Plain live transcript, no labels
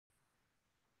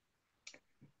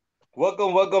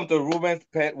Welcome to Ruben's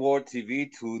Pet World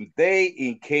TV. Today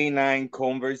in Canine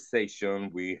Conversation,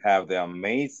 we have the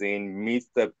amazing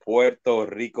Mr. Puerto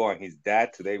Rico and his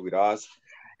dad today with us.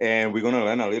 And we're going to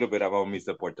learn a little bit about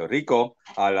Mr. Puerto Rico.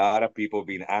 A lot of people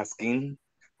been asking,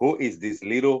 who is this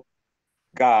little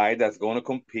guy that's going to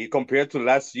compete compared to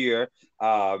last year,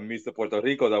 Mr. Puerto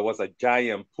Rico, that was a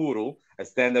giant poodle, a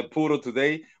standard poodle.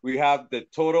 Today, we have the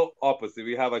total opposite.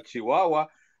 We have a Chihuahua.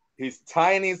 He's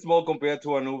tiny, small compared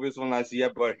to Anubis from last year,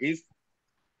 but he's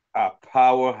a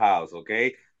powerhouse,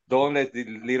 okay? Don't let the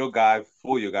little guy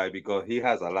fool you guys because he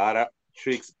has a lot of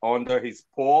tricks under his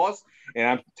paws,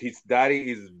 and his daddy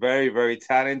is very, very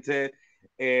talented,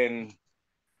 and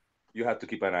you have to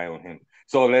keep an eye on him.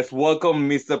 So let's welcome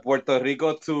Mr. Puerto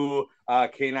Rico to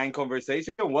Canine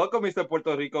Conversation. Welcome, Mr.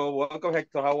 Puerto Rico. Welcome,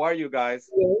 Hector. How are you guys?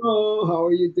 Hello, how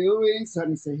are you doing?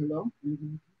 Sunny, say hello.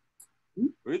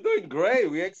 We're doing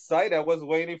great. We're excited. I've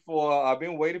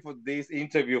been waiting for this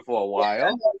interview for a Yes,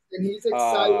 while. and he's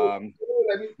excited Um, too.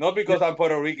 Let me, Not let, because I'm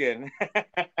Puerto Rican. let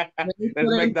me Let's put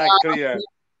him make that down clear.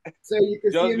 so you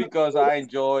can see Just him. because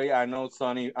I know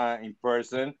Sonny in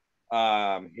person.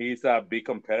 He's a big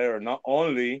competitor, not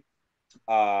only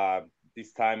uh,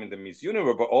 this time in the Miss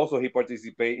Universe, but also he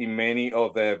participates in many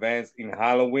of the events in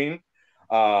Halloween.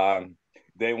 Um,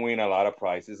 they win a lot of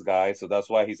prizes, guys. So that's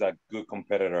why he's a good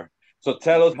competitor. So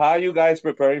tell us how you guys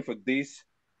preparing for this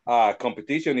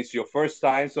competition. It's your first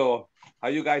time, so how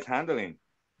you guys handling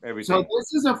So everything?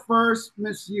 this is a first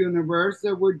Miss Universe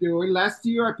that we're doing. Last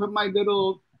year I put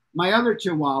my other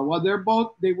Chihuahua. They're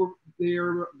both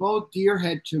deer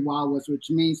head Chihuahuas, which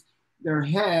means their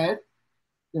head,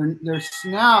 their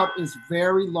snout is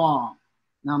very long.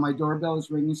 Now my doorbell is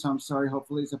ringing, so I'm sorry.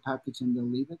 Hopefully it's a package and they'll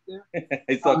leave it there.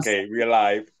 It's Uh, okay, we're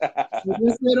live. So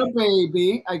this little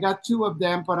baby, I got two of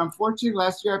them, but unfortunately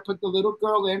last year I put the little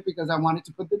girl in because I wanted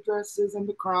to put the dresses and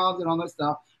the crowns and all that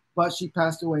stuff, but she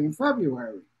passed away in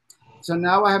February. So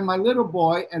now I have my little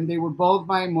boy, and they were both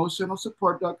my emotional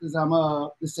support dog because I'm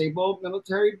a disabled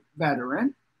military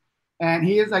veteran, and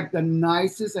he is like the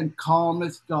nicest and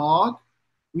calmest dog.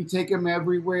 We take him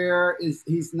everywhere. Is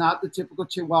He's not the typical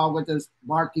Chihuahua that's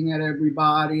barking at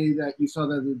everybody that you saw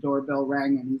that the doorbell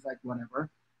rang and he's like whatever.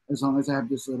 As long as I have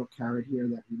this little carrot here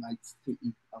that he likes to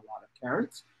eat a lot of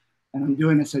carrots, and I'm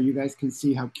doing it so you guys can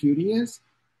see how cute he is.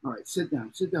 All right, sit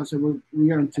down, sit down. So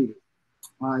we are on TV.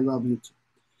 I love you too.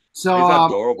 So He's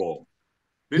adorable.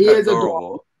 He's he is adorable.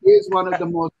 adorable. He is one of the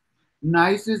most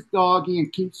nicest doggy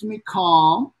and keeps me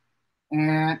calm.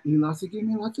 And he loves to give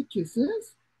me lots of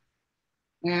kisses.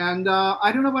 And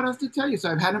I don't know what else to tell you. So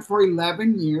I've had him for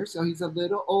 11 years. So he's a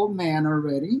little old man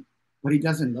already, but he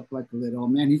doesn't look like a little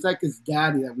old man. He's like his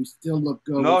daddy that we still look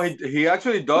good No, with. he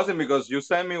actually doesn't because you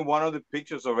sent me one of the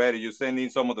pictures already. You sent in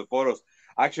some of the photos.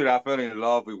 Actually, I fell in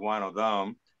love with one of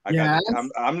them. Yes.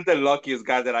 I'm the luckiest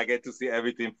guy that I get to see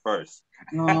everything first.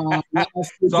 Yes,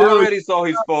 you So I do. already saw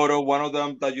his photo, one of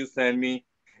them that you sent me.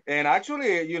 And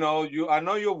actually, you I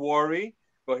know you're worried,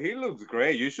 but he looks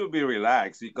great. You should be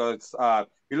relaxed because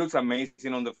he looks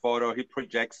amazing on the photo. He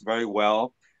projects very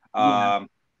well. Yeah.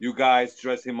 You guys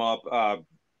dress him up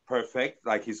perfect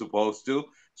like he's supposed to.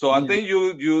 So I Yeah. think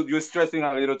you're stressing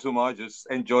a little too much. Just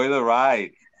enjoy the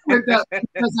ride. Because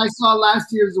I saw last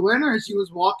year's winner and she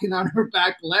was walking on her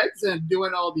back legs and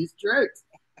doing all these tricks.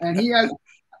 And he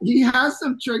has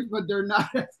some tricks, but they're not.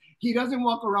 He doesn't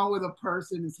walk around with a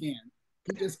purse in his hand.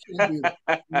 He just can't do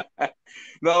that.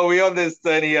 No, we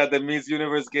understand here at the Miss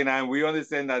Universe Canine. We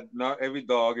understand that not every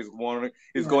dog is going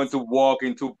Yes. to walk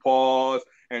into paws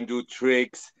and do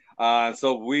tricks.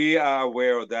 So we are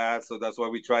aware of that. So that's why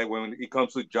we try when it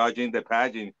comes to judging the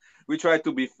pageant, we try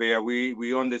to be fair.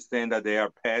 We understand that they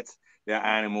are pets, they are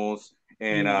animals,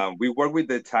 and Yeah. we work with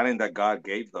the talent that God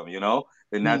gave them.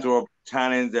 The Yeah. natural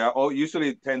talents. They are all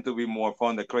usually tend to be more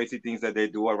fun. The crazy things that they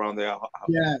do around the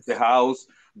Yes. house,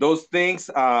 those things.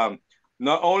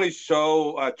 Not only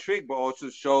show a trick, but also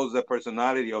shows the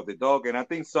personality of the dog. And I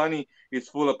think Sonny is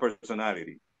full of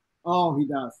personality. Oh, he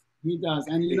does. He does.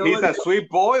 And you know He's what? a sweet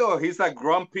boy or he's a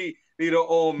grumpy little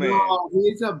old man. No,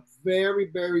 he's a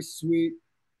very, very sweet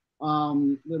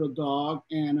little dog.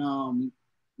 And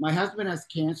my husband has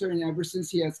cancer, and ever since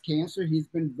he has cancer, he's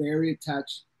been very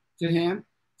attached to him.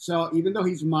 So even though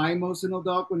he's my emotional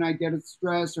dog, when I get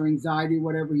stress or anxiety,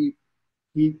 whatever,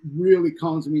 he really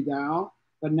calms me down.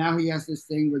 But now he has this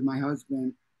thing with my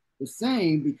husband, the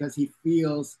same because he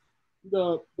feels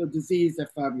the disease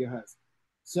that Fabio has.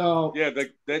 So Yeah,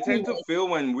 they tend anyway, to feel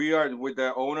when we are with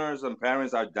their owners and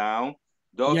parents are down.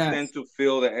 Dogs tend yes, to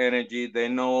feel the energy. They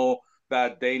know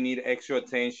that they need extra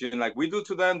attention. Like we do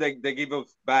to them, they give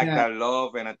us back yes, that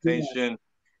love and yes. attention.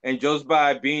 And just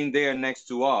by being there next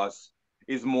to us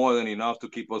is more than enough to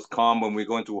keep us calm when we're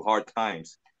going through hard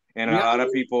times. And a Yeah. lot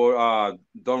of people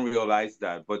don't realize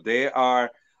that. But they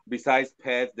are, besides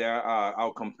pets, they are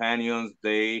our companions.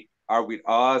 They are with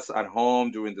us at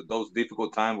home during those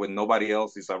difficult times when nobody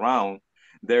else is around.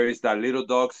 There is that little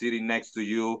dog sitting next to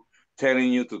you,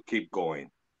 telling you to keep going.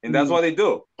 And that's Yeah. what they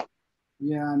do.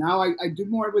 Yeah, now I do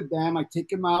more with them. I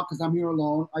take him out because I'm here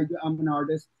alone. I'm an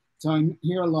artist, so I'm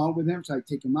here alone with him. So I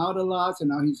take him out a lot. So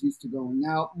now he's used to going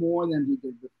out more than he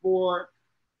did before.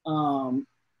 Um,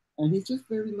 and he's just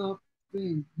very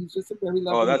loving. He's just a very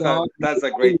loving Oh, dog. that's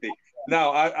a great thing.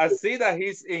 Now I see that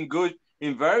he's in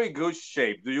very good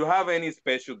shape. Do you have any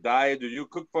special diet? Do you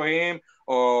cook for him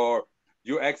or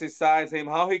you exercise him?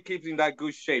 How he keeps in that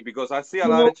good shape? Because I see a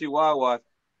lot Well, of Chihuahuas.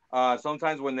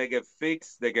 Sometimes when they get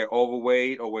fixed, they get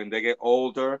overweight, or when they get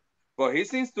older. But he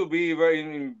seems to be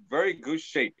in very good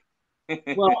shape.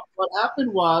 well, what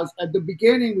happened was at the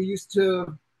beginning we used to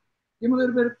give him a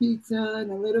little bit of pizza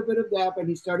and a little bit of that, but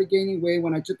he started gaining weight.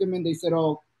 When I took him in, they said,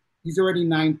 "Oh, he's already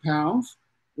 9 pounds,"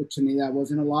 which to me that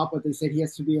wasn't a lot, but they said he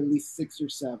has to be at least 6 or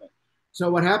 7. So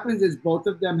what happens is both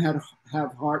of them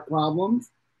have heart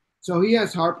problems. So he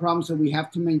has heart problems, so we have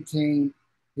to maintain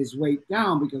his weight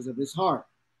down because of his heart,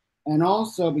 and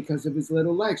also because of his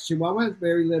little legs. Chihuahua has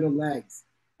very little legs,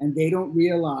 and they don't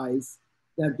realize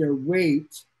that their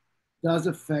weight does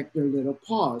affect their little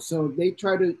paws. So if they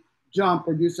try to jump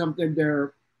or do something,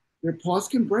 their paws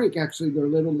can break. Actually, their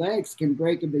little legs can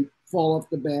break if they fall off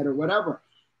the bed or whatever.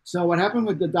 So what happened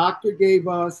was the doctor gave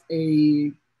us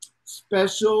a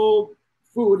special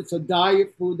food. It's a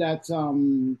diet food that's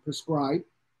prescribed,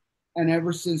 and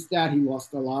ever since that, he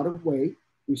lost a lot of weight.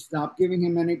 We stopped giving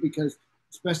him any because,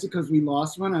 especially because we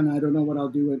lost one, and I don't know what I'll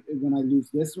do when I lose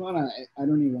this one. I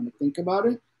don't even want to think about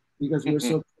it because we're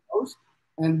so close.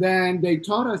 And then they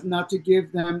taught us not to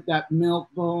give them that milk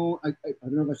bone. I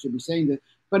don't know if I should be saying this,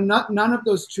 but not none of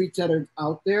those treats that are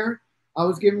out there. I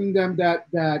was giving them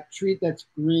that treat that's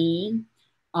green,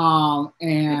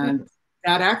 and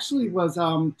that actually was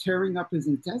tearing up his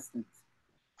intestines.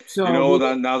 You So know we,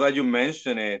 that now that you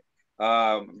mention it,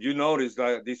 you noticed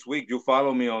that this week you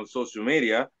follow me on social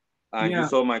media, and you yeah.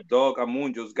 saw my dog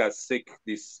Amun just got sick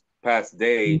this past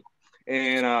day,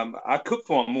 and I cooked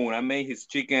for Amun. I made his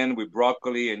chicken with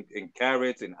broccoli and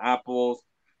carrots and apples.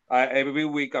 Every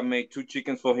week I make two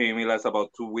chickens for him. He lasts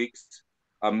about 2 weeks.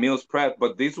 Meals prep.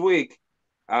 But this week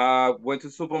I went to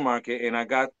the supermarket and I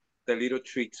got the little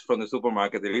treats from the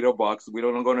supermarket, the little box. We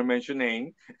don't going to mention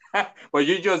name, but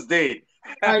you just did.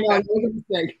 I know, make a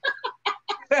mistake.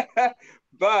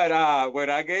 But when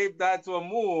I gave that to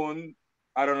Amun,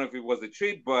 I don't know if it was a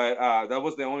treat, but that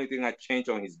was the only thing I changed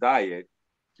on his diet.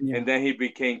 And Yeah, then he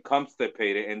became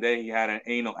constipated, and then he had an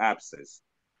anal abscess.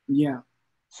 yeah.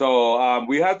 So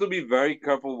we have to be very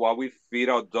careful what we feed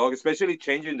our dog, especially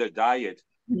changing their diet.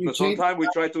 You Because change. sometimes we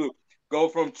try to go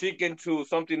from chicken to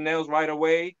something else right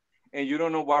away, and you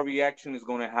don't know what reaction is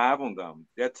going to have on them.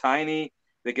 They're tiny.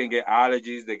 They can get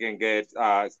allergies. They can get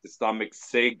the stomach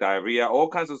sick, diarrhea, all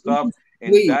kinds of We stuff. used to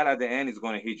And bleed. that at the end is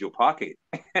going to hit your pocket.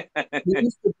 We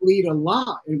used to bleed a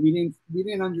lot, and we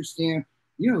didn't understand.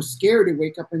 Scared to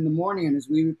wake up in the morning and his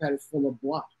wee pad is full of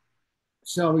blood.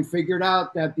 So we figured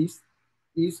out that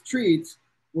these treats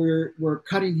were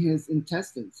cutting his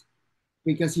intestines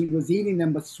because he was eating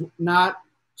them but not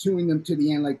chewing them to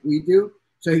the end like we do.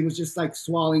 So he was just like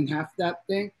swallowing half that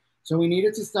thing. So we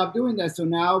needed to stop doing that. So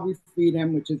now we feed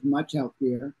him, which is much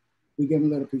healthier. We give him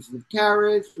little pieces of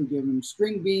carrots. We give him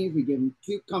string beans. We give him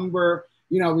cucumber.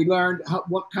 We learned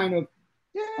what kind of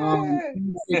Yeah.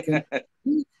 it can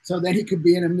eat, so that he could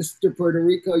be in a Mr. Puerto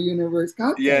Rico Universe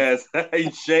contest. Yes,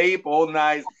 in shape, all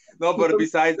nice. No, but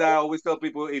besides that, I always tell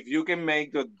people if you can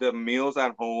make the meals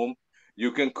at home,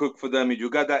 you can cook for them. If you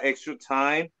got that extra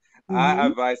time, I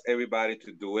Mm-hmm. advise everybody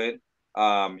to do it.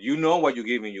 You know what you're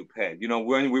giving your pet. You know,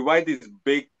 when we buy these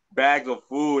big bags of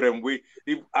food and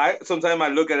I sometimes I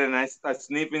look at it and I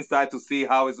sniff inside to see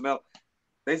how it smells.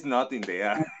 There's nothing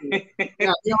there.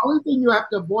 Yeah, the only thing you have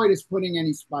to avoid is putting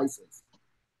any spices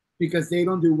because they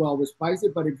don't do well with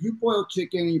spices. But if you boil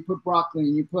chicken and you put broccoli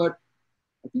and you put,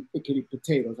 I think they can eat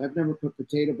potatoes. I've never put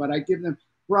potato, but I give them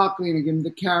broccoli and I give them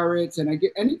the carrots and I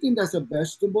get anything that's a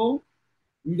vegetable.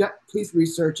 Please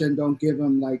research and don't give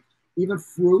him like even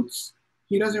fruits.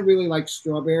 He doesn't really like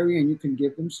strawberry, and you can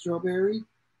give him strawberry.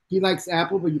 He likes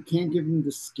apple, but you can't give him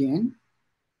the skin,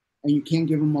 and you can't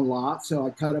give him a lot. So I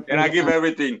cut up And I little. give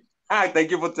everything. Ah,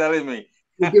 thank you for telling me.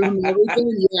 You give him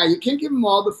everything. Yeah, you can't give him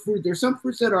all the fruit. There's some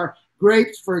fruits that are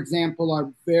grapes, for example,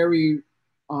 are very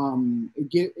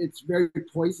it's very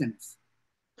poisonous.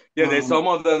 Yeah, there's Um, some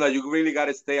of them that you really got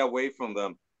to stay away from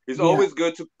them. It's Yeah. always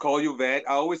good to call your vet.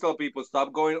 I always tell people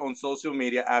stop going on social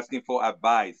media asking for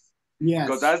advice because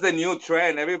Yes. that's the new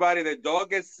trend. Everybody, the dog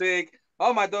gets sick.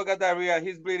 Oh, my dog got diarrhea.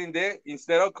 He's bleeding there.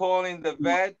 Instead of calling the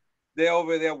vet, they're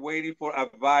over there waiting for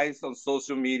advice on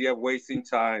social media, wasting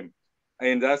time.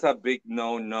 And that's a big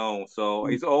no. So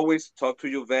it's always talk to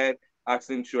your vet, ask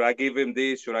him, should I give him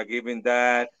this? Should I give him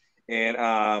that?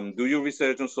 And do your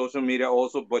research on social media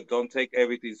also, but don't take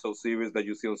everything so serious that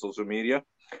you see on social media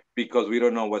because we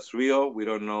don't know what's real. We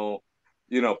don't know,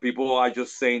 people are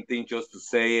just saying things just to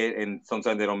say it, and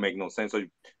sometimes they don't make no sense. So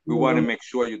we want to make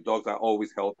sure your dogs are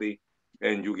always healthy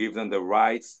and you give them the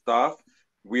right stuff.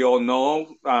 We all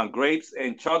know grapes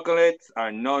and chocolates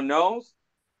are no-nos.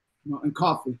 And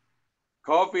coffee.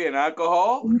 Coffee and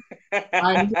alcohol.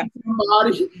 I knew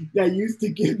somebody that used to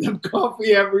give them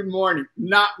coffee every morning.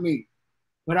 Not me,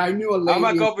 but I knew a I'm a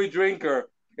lady. coffee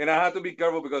drinker, and I have to be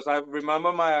careful because I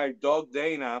remember my dog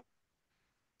Dana.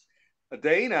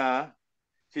 Dana,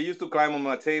 she used to climb on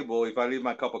my table if I leave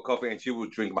my cup of coffee, and she would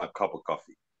drink my cup of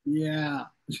coffee. Yeah.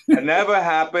 It never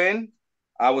happened.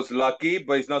 I was lucky,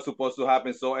 but it's not supposed to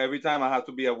happen. So every time I have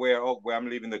to be aware of where I'm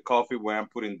leaving the coffee, where I'm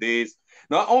putting this.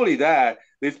 Not only that,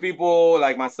 there's people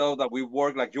like myself that we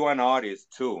work like you're an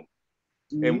artist too,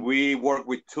 and Mhm. we work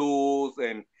with tools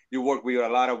and you work with a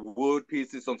lot of wood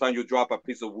pieces. Sometimes you drop a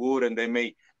piece of wood and they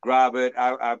may grab it.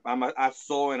 I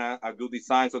sew and I do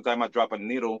design. Sometimes I drop a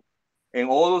needle, and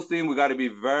all those things we got to be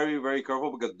very very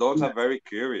careful because dogs are Yeah. very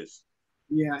curious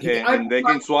Yeah. and they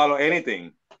can swallow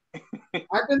anything.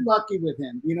 I've been lucky with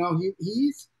him.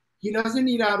 He doesn't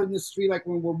eat out in the street like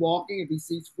when we're walking. If he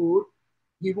sees food,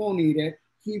 he won't eat it.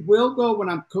 He will go when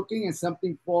I'm cooking and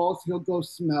something falls, he'll go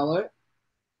smell it.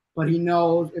 But he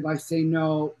knows if I say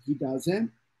no, he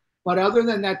doesn't. But other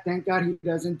than that, thank God he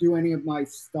doesn't do any of my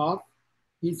stuff.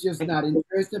 He's just not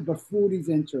interested, but food he's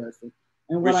interested.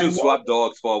 And We what I should know, swap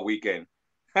dogs for a weekend.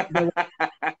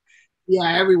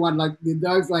 yeah, everyone like the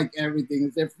dogs like everything.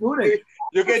 It's their food. And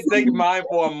You can take mine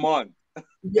for a month.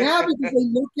 yeah, because they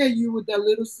look at you with that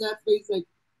little sad face, like,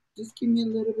 just give me a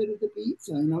little bit of the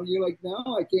pizza. You're like,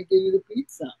 no, I can't give you the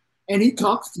pizza. And he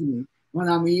talks to me when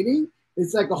I'm eating.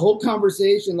 It's like a whole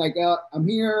conversation, like, I'm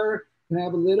here, can I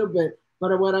have a little bit?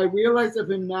 But what I realize of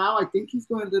him now, I think he's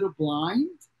going a little blind.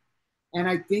 And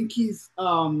I think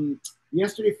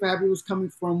yesterday Fabio was coming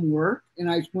from work and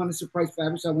I wanted to surprise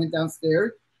Fabio. So I went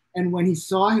downstairs. And when he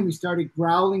saw him, he started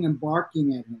growling and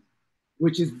barking at him,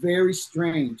 which is very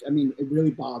strange. I mean, it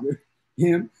really bothered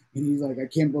him. And he's like, I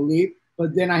can't believe.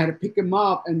 But then I had to pick him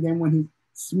up. And then when he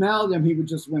smelled him, he would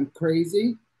just went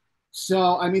crazy.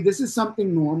 So, I mean, this is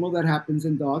something normal that happens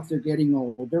in dogs. They're getting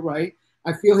older, right?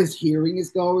 I feel his hearing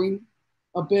is going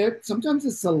a bit. Sometimes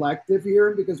it's selective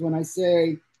hearing because when I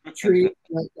say treat,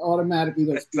 like automatically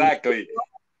goes treat. Exactly.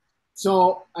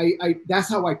 So I that's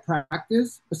how I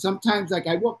practice. But sometimes, like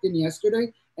I walked in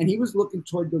yesterday and he was looking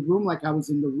toward the room like I was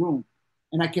in the room,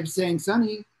 and I kept saying,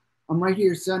 "Sonny, I'm right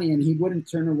here, Sonny," and he wouldn't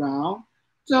turn around.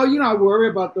 So I worry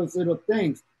about those little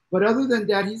things. But other than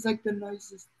that, he's like the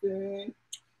nicest thing.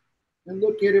 And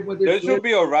look at him with They his should lip.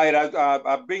 be all right.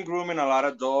 I've been grooming a lot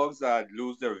of dogs that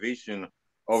lose their vision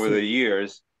over So, the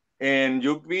years, and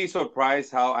you'd be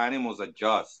surprised how animals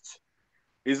adjust.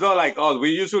 It's not like us. We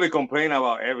usually complain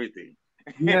about everything,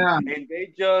 and yeah,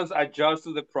 they just adjust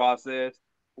to the process.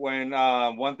 When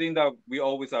one thing that we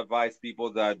always advise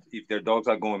people that if their dogs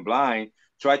are going blind,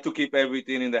 try to keep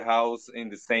everything in the house in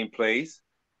the same place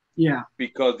yeah,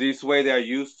 because this way they are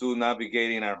used to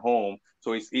navigating at home,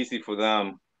 so it's easy for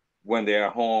them when they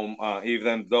are home.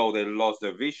 Even though they lost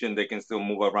their vision, they can still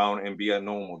move around and be a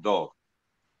normal dog.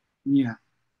 yeah,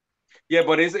 Yeah,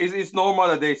 but it's normal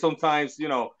that they sometimes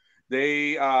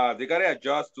they gotta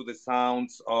adjust to the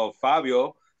sounds of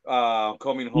Fabio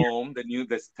coming yeah, home,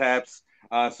 the steps.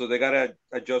 So they gotta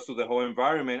adjust to the whole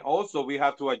environment. Also, we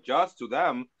have to adjust to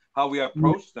them how we yeah,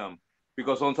 approach them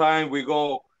because sometimes we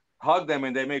go hug them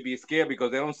and they may be scared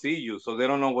because they don't see you, so they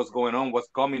don't know what's going on, what's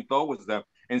coming towards them,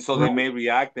 and so they right. may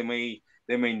react. They may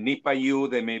nip at you.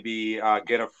 They may be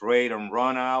get afraid and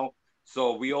run out.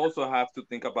 So we also have to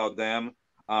think about them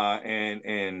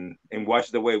and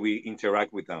watch the way we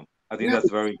interact with them. I think Yeah, that's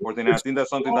very important. And I it's think that's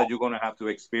something small. that you're gonna have to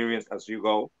experience as you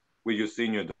go with your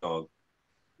senior dog.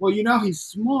 Well, he's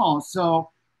small,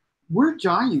 so we're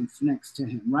giants next to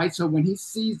him, right? So when he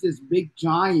sees this big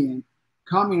giant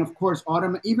coming, of course,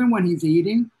 even when he's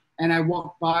eating and I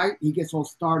walk by, he gets all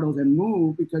startled and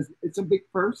move because it's a big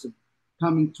person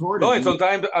coming toward No, him.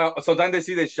 and sometimes they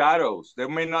see the shadows. They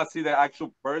may not see the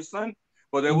actual person,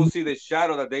 but they will see the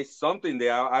shadow that there's something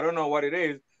there. I don't know what it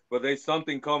is, but there's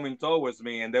something coming towards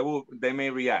me, and they may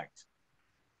react.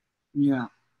 Yeah.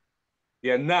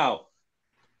 Yeah. Now,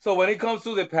 So when it comes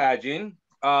to the pageant,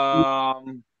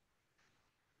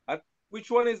 which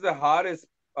one is the hottest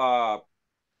uh,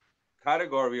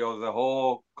 category of the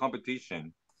whole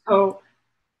competition? So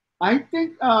I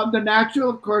think the natural,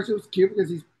 of course, it was cute because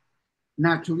he's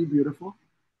naturally beautiful,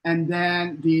 and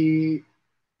then the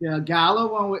gala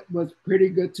one was pretty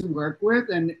good to work with,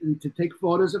 and to take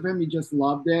photos of him, he just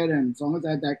loved it, and as long as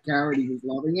I had that carrot, he was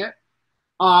loving it.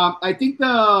 I think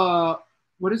the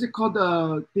what is it called,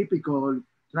 the típico,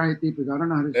 traje típico, I don't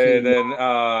know how to say it.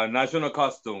 The national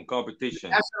costume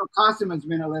competition. National costume has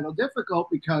been a little difficult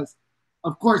because,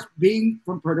 of course, being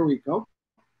from Puerto Rico,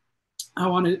 I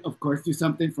want to, of course, do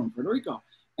something from Puerto Rico.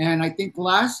 And I think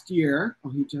last year, oh,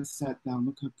 he just sat down.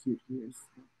 Look how cute he is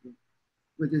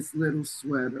with his little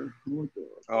sweater. Oh,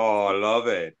 Oh, I love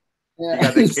it. He yeah.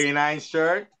 got the canine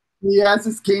shirt. He has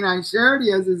his canine shirt.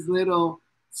 He has his little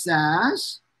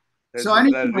sash. This So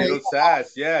is that anyway, little sash.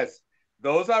 Yes,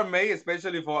 those are made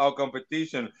especially for our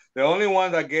competition. The only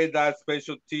one that get that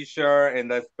special T-shirt and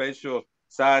that special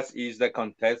sash is the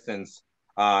contestants.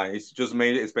 It's just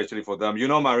made especially for them. You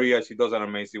know, Maria, she does an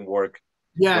amazing work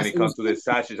when yes, it it comes was. to the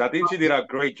sashes. I think she did a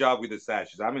great job with the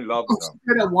sashes. I'm in love with them.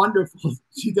 She did a wonderful.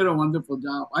 She did a wonderful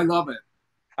job. I love it.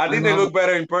 I I think they love look it.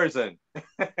 better in person.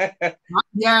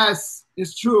 Yes,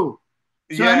 it's true.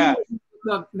 So Yeah. anyway,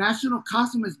 the national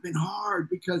costume has been hard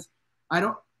because I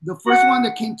don't. The first one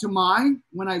that came to mind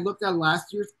when I looked at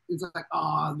last year's is like,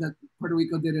 oh, that Puerto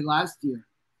Rico did it last year.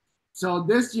 So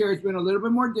this year it's been a little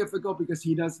bit more difficult because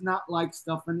he does not like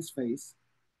stuff in his face.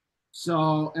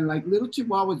 So, and like little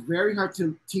Chihuahua, it's very hard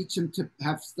to teach them to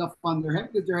have stuff on their head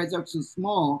because their heads are so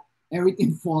small,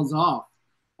 everything falls off.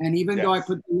 And even though I Yes.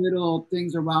 put the little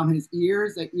things around his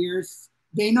ears, the ears,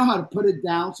 they know how to put it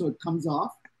down so it comes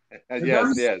off. They're very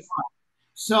Yes. Yes.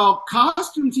 so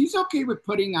costumes, he's okay with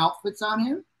putting outfits on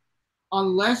him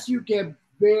unless you get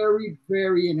very,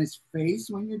 very in his face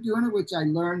when you're doing it, which I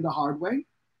learned the hard way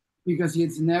because he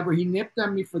nipped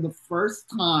at me for the first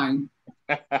time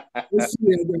this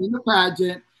year during the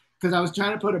pageant because I was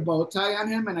trying to put a bow tie on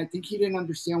him, and I think he didn't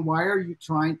understand why are you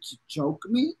trying to choke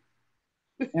me?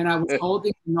 And I was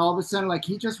holding, and all of a sudden, like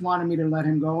he just wanted me to let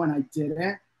him go, and I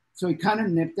didn't. So he kind of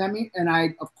nipped at me, and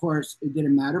I, of course, it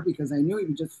didn't matter because I knew he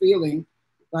was just feeling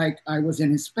like I was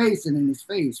in his face and in his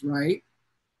face, right?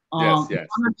 Yes. Yes.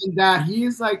 Other than that, he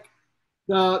is like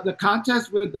the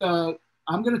contest with the.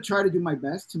 I'm gonna try to do my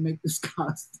best to make this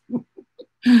costume.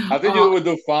 I think uh, you will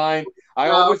do fine. I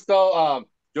uh, always tell,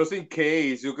 just in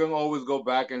case, you can always go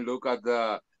back and look at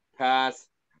the past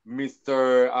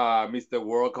Mr.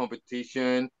 World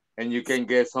competition, and you can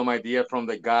get some idea from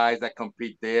the guys that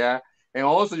compete there. And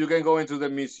also, you can go into the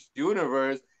Miss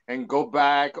Universe and go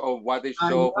back of what they I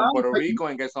show from know, Puerto but Rico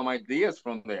and get some ideas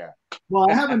from there. well,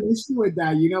 I have an issue with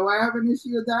that. You know why I have an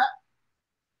issue with that?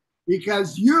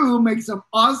 Because you make some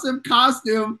awesome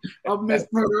costume of Miss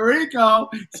Puerto Rico.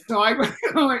 So I'm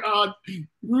like, oh,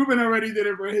 Ruben already did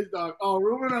it for his dog. Oh,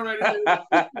 Ruben already did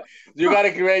it. You got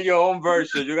to create your own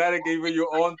version. You got to give it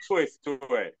your own twist to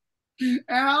it. And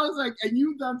I was like, and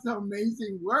you've done some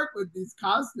amazing work with these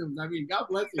costumes. I mean, God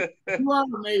bless you. You are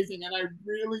amazing. And I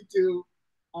really do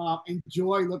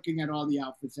enjoy looking at all the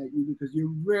outfits that you do because you're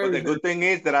But very, the very, good thing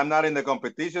is that I'm not in the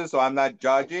competition, so I'm not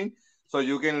judging. So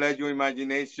you can let your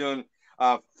imagination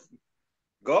uh,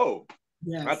 go. I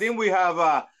yes. think we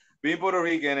have, being Puerto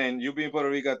Rican and you being Puerto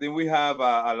Rican, I think we have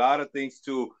a lot of things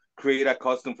to create a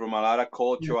costume from, a lot of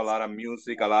culture, a Yes. lot of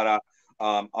music, a lot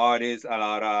of artists, a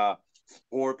lot of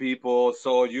sport people.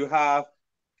 So you have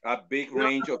a big There's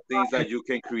range of things that you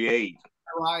can create.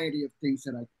 a variety of things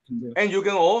that I can do. And you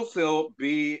can also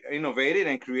be innovative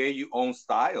and create your own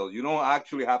style. You don't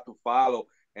actually have to follow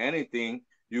anything.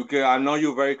 You can. I know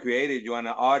you're very creative. You're an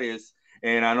artist,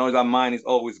 and I know that mind is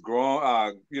always growing.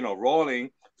 Rolling.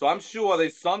 So I'm sure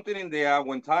there's something in there.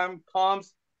 When time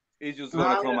comes, it's just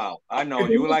gonna come out. I know If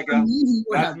it you was like for a me, he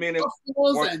would last have minute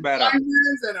ruffles works and better.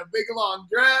 diamonds and a big long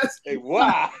dress. Hey,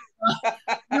 wow.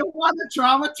 You don't want to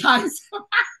traumatize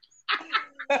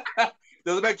him.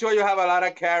 Just make sure you have a lot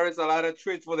of carrots, a lot of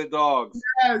treats for the dogs.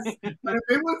 Yes. But if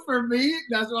it was for me,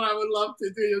 that's what I would love to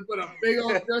do. Is put a big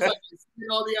old dress like I see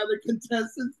all the other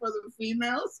contestants for the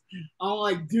females. I'm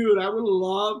like, dude, I would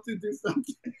love to do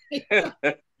something.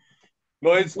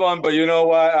 No, it's fun, but you know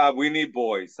what? We need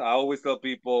boys. I always tell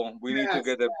people we need to Yes.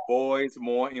 get the boys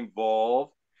more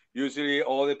involved. Usually,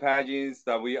 all the pageants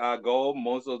that we go,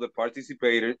 most of the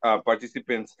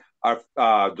participants are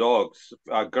dogs,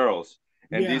 girls.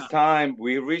 And Yeah. this time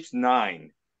we reached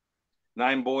nine.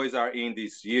 Nine boys are in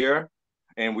this year,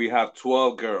 and we have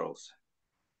 12 girls.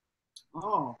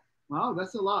 Oh. Wow,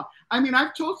 that's a lot. I mean,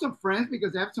 I've told some friends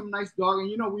because they have some nice dog,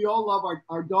 and we all love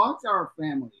our dogs are our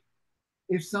family.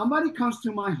 If somebody comes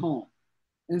to my home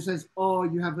and says, "Oh,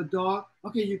 you have a dog?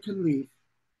 Okay, you can leave,"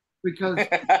 because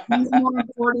he's more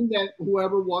important than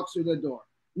whoever walks through the door.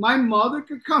 My mother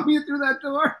could come in through that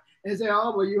door and say,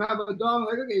 "Oh, well, you have a dog." I'm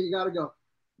like, okay, you gotta go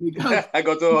because I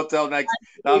go to a hotel next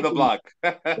down the block.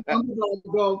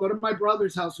 go to my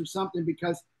brother's house or something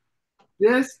because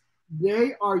this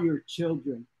they are your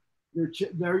children.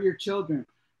 They're your children.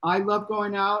 I love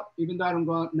going out, even though I don't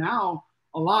go out now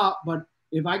a lot. But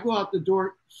if I go out the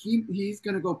door, he's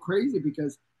gonna go crazy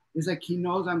because it's like he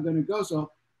knows I'm gonna go.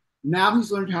 So now he's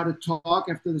learned how to talk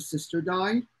after the sister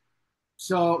died.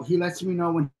 So he lets me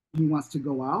know when he wants to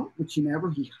go out, which he never.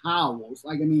 He howls.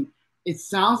 Like, I mean, it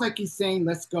sounds like he's saying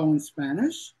 "let's go" in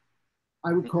Spanish. I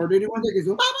recorded it one day. He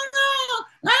goes,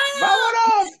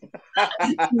 Vámonos!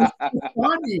 it's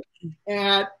funny.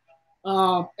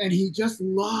 And he just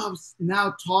loves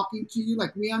now talking to you.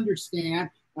 Like, we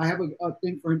understand. I have a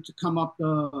thing for him to come up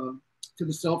to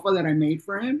the sofa that I made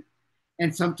for him.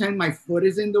 And sometimes my foot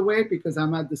is in the way because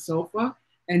I'm at the sofa.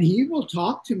 And he will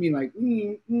talk to me like,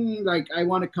 like I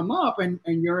want to come up and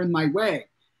you're in my way.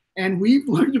 And we've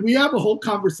learned, we have a whole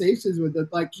conversations with it.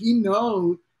 Like we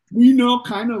know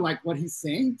kind of like what he's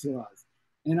saying to us.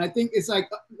 And I think it's like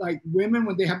women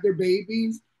when they have their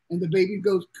babies and the baby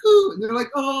goes coo, and they're like,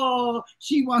 "Oh,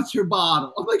 she wants her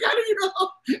bottle." I'm like, "How do you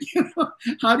know?"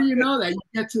 How do you know that? You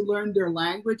get to learn their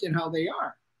language and how they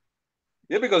are.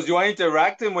 Yeah, because you are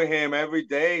interacting with him every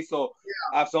day. So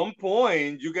Yeah. at some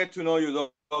point, you get to know your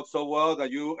dog so well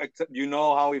that you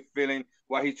know how he's feeling,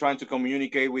 what he's trying to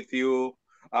communicate with you.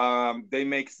 They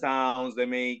make sounds, they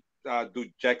make do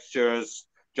gestures,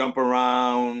 jump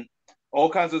around, all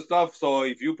kinds of stuff. So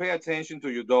if you pay attention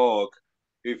to your dog,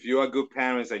 if you are good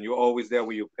parents and you're always there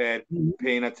with your pet, Mhm.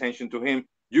 paying attention to him,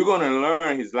 you're gonna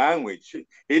learn his language.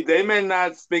 They may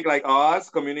not speak like us,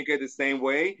 communicate the same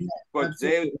way, Yeah, but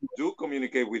they absolutely. do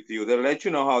communicate with you. They let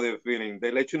you know how they're feeling. They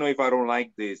let you know if I don't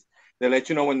like this. They let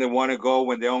you know when they want to go,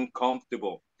 when they're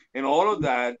uncomfortable. And all of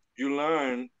that you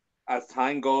learn as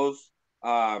time goes,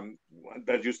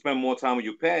 that you spend more time with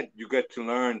your pet, you get to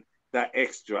learn that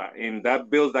extra. And that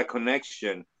builds that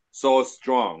connection so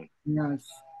strong. Yes.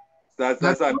 Have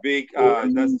That's a big,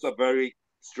 you that's a very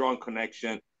strong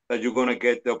connection that you're going to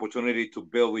get the opportunity to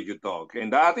build with your dog.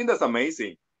 And I think that's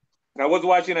amazing. I was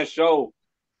watching a show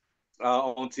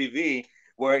on TV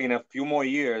where in a few more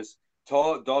years,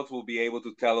 dogs will be able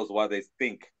to tell us what they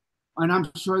think. and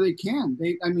I'm sure they can.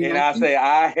 I mean, And I I think say,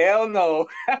 hell no.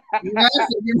 yes,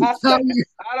 they're gonna I tell say, you,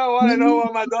 I don't want to give know me,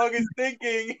 what my dog is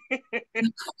thinking.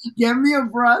 give me a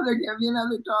brother, give me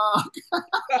another dog.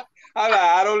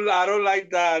 I don't like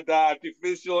the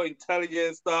artificial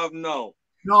intelligence stuff. No,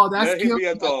 No, that's let him killing. be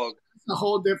a That's dog a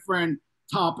whole different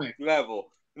topic.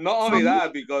 level. Not So only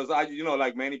that, because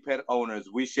like many pet owners,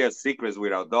 we share secrets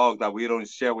with our dog that we don't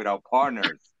share with our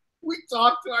partners. we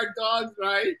talk to our dogs,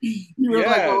 right? You were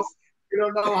like, "Oh, Yes. you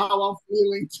don't know how I'm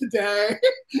feeling today."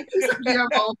 It's like you have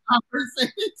a whole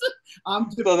conversation.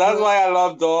 I'm So that's depressed. why I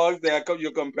love dogs. They are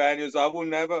your companions. I will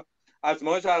never, as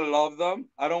much as I love them,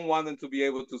 I don't want them to be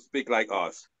able to speak like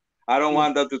us. I don't Yeah.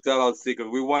 want them to tell us secrets.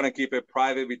 We want to keep it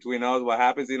private between us. What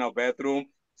happens in our bedroom,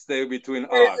 stay between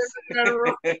us.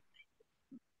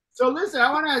 So listen,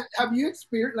 I want to have you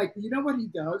experienced like what he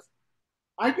does?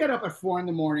 I get up at 4 in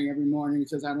the morning every morning. He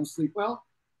says I don't sleep well,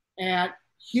 and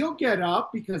he'll get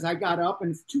up because I got up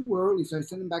and it's too early, so I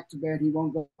send him back to bed. He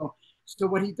won't go. So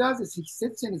what he does is he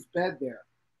sits in his bed there.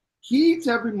 He eats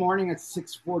every morning at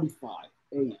 6:45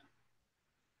 a.m.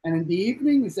 and in the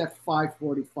evening is at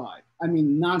 5:45. I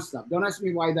mean nonstop. Don't ask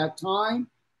me why that time,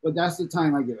 but that's the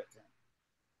time I give it to him.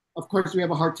 Of course, we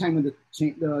have a hard time with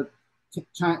the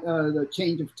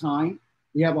change of time.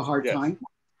 We have a hard Yes. time,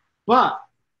 but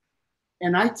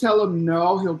and I tell him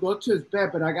no, he'll go to his bed.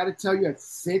 But I got to tell you, at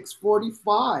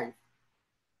 6:45,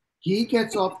 he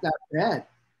gets off that bed,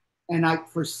 and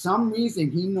for some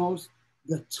reason he knows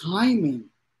the timing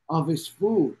of his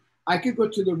food. I could go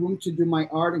to the room to do my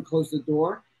art and close the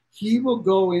door. He will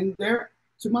go in there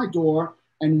to my door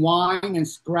and whine and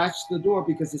scratch the door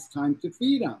because it's time to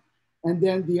feed him. And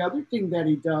then the other thing that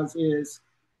he does is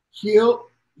he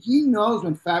knows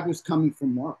when Fab is coming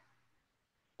from work.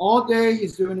 All day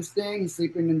he's doing his thing, he's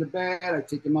sleeping in the bed, I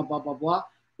take him up, blah, blah, blah.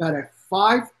 But at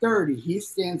 5:30, he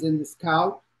stands in this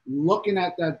couch looking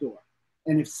at that door.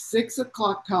 And if 6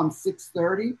 o'clock comes,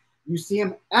 6:30, you see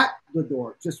him at the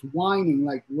door, just whining,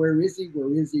 like, where is he?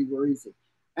 Where is he? Where is he?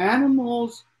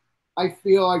 Animals, I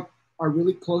feel like, are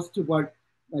really close to what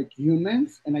like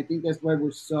humans, and I think that's why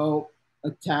we're so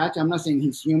attached. I'm not saying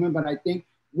he's human, but I think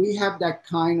we have that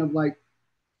kind of like,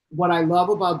 what I love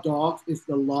about dogs is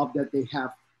the love that they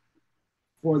have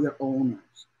for their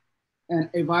owners. And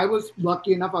if I was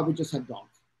lucky enough, I would just have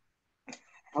dogs.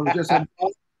 I would just have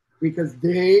dogs because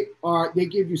they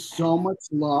give you so much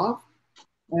love.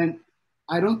 And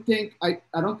I don't think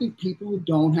people who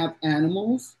don't have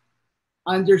animals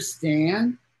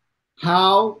understand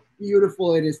how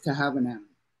beautiful it is to have an animal,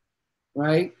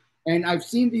 right? And I've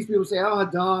seen these people say, "Oh, a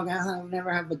dog, I'll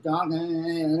never have a dog."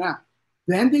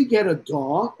 Then they get a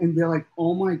dog and they're like,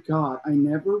 "Oh my God, I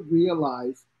never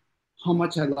realized how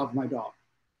much I love my dog."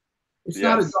 It's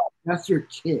not a Yes. dog, that's your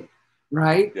kid,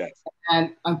 right? Yes.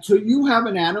 And until you have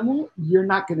an animal, you're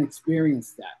not going to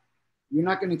experience that. You're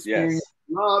not going to experience Yes.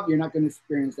 love. You're not going to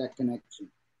experience that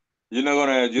connection. You're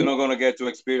not gonna get to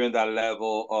experience that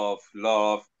level of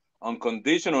love,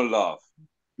 unconditional love.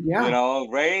 Yeah.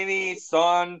 Rainy,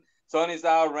 sun is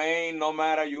out, rain, no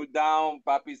matter you down,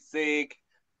 papi's sick,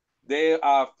 they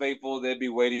are faithful. They'll be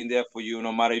waiting there for you,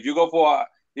 no matter if you go for.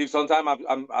 If sometimes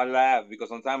I laugh because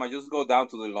sometimes I just go down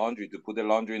to the laundry to put the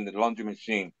laundry in the laundry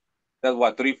machine. That's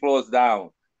what 3 floors down.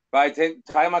 By the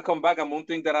time I come back, I'm gonna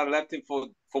think that I left him for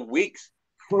weeks.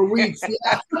 For weeks.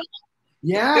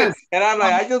 Yeah. Yes. And I'm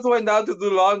like, I just went down to do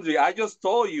laundry. I just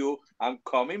told you I'm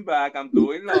coming back. I'm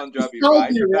doing I laundry. I'll just be told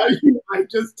right you, back. right? I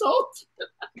just told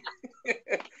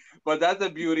But that's the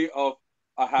beauty of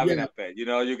you. having Yeah. a pet.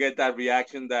 You get that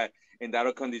reaction that and that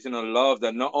unconditional love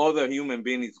that no other human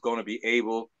being is going to be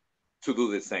able to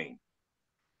do the same.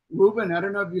 Ruben, I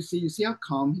don't know if you see how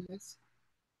calm he is.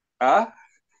 Huh?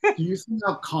 Do you see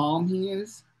how calm he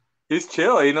is? He's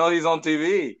chill. He's on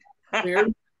TV.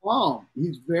 Very calm.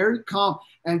 He's very calm.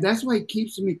 And that's why he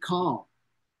keeps me calm.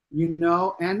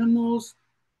 Animals,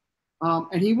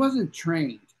 and he wasn't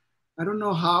trained. I don't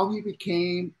know how he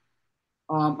became.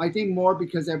 I think more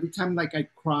because every time like I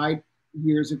cried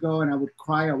years ago and I would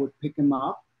cry, I would pick him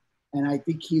up. And I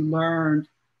think he learned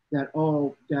that,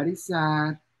 oh, daddy's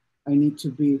sad. I need to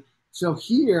be. So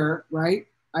here, right?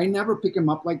 I never pick him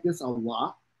up like this a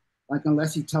lot, like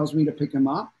unless he tells me to pick him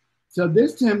up. So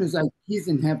this to him is like he's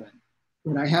in heaven,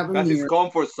 but I have him That's his here.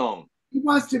 comfort zone. He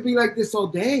wants to be like this all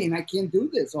day, and I can't do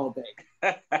this all day. I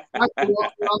have to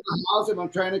walk around the house if I'm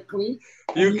trying to clean.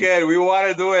 And You he, can. We want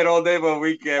to do it all day, but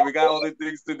we can. We got other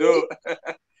things to do.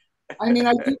 I mean,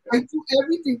 I do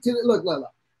everything to look.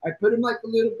 I put him like a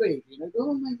little baby, and I go,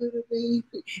 "Oh my little baby,"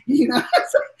 you know.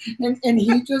 and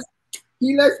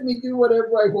he lets me do whatever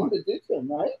I want to do to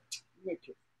him, right? Make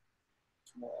it,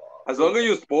 oh, As long as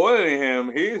you're spoiling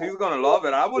him, he's gonna love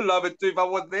it. I would love it too if I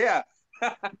was there.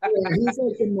 yeah, he's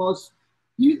like the most.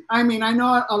 I mean, I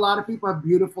know a lot of people have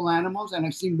beautiful animals, and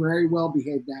I've seen very well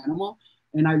behaved animal,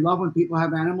 and I love when people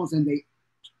have animals and they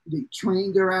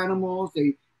train their animals,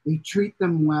 they treat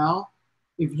them well.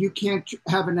 If you can't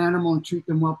have an animal and treat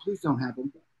them well, please don't have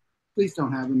them. Please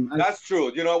don't have them. That's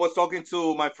true. I was talking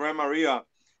to my friend Maria,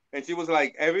 and she was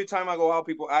like, every time I go out,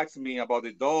 people ask me about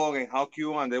the dog and how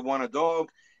cute and they want a dog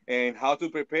and how to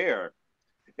prepare.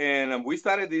 And we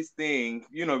started this thing.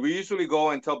 We usually go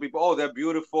and tell people, oh, they're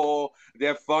beautiful,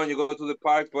 they're fun. You go to the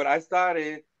parks, but I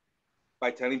started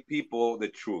by telling people the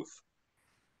truth,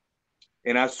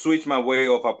 and I switched my way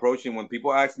of approaching when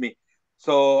people ask me,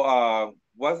 so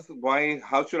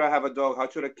how should I have a dog? How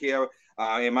should I care?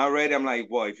 Am I ready? I'm like,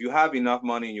 well, if you have enough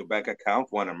money in your bank account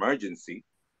for an emergency,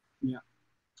 Yeah,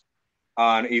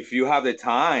 and if you have the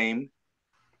time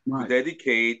to right.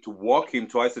 dedicate to walk him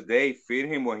twice a day, feed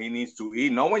him when he needs to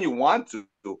eat, not when you want to.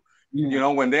 Yeah,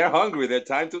 When they're hungry, their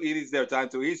time to eat is their time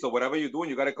to eat. So whatever you're doing,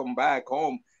 you got to come back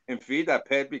home and feed that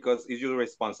pet because it's your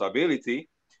responsibility.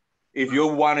 If right. you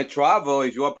want to travel,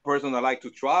 if you're a person that like to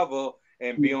travel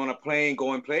and be Yeah, on a plane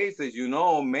going places,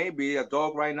 maybe a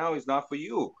dog right now is not for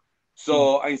you. yeah.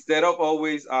 So instead of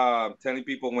always telling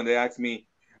people when they ask me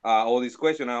all these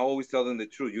questions, I always tell them the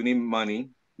truth. You need money,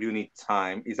 you need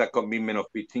time. It's a commitment of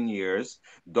 15 years.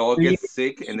 Dog And you, gets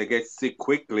sick and they get sick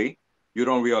quickly. You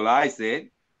don't realize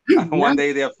it. yeah, One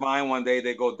day they're fine, one day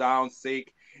they go down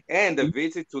sick. And the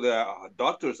visit to the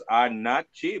doctors are not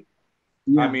cheap.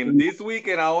 I yeah, mean, this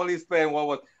weekend I only spent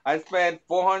I spent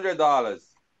 $400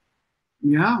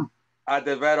 yeah. at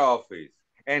the vet office,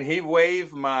 and he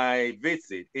waived my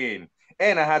visit in,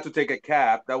 and I had to take a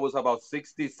cab. That was about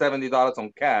 $60-$70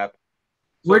 on cab.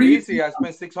 Where So do you easy, I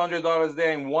spent $600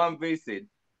 there in one visit.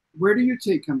 where do you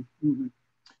take him? Mhm.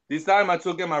 This time I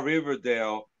took him at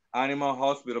Riverdale Animal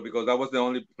Hospital because that was the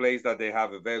only place that they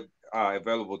have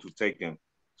available to take him.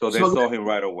 So they So saw him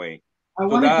right away. I So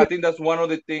want to that I give. think that's one of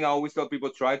the things I always tell people: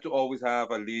 try to always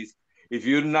have at least, if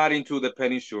you're not into the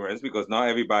pet insurance, because not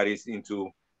everybody's into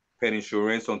pet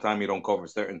insurance. Sometimes you don't cover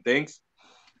certain things.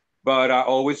 But I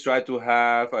always try to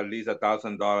have at least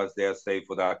 $1,000 there saved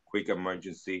for that quick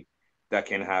emergency that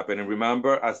can happen. And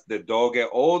remember, as the dog get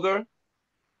older,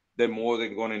 the more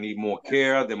they're gonna need more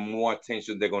care, the more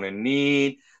attention they're gonna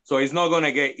need. So it's not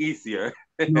gonna get easier.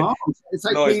 No, it's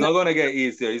like No, it's being not gonna get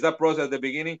easier. It's a process at the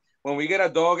beginning. When we get a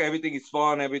dog, everything is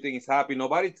fun, everything is happy.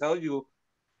 Nobody tells you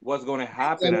what's gonna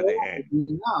happen at the end.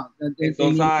 yeah, that And they need.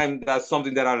 sometimes that's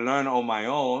something that I learned on my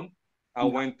own. I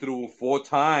Yeah, went through 4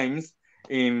 times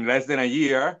in less than a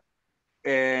year,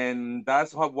 and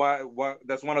that's what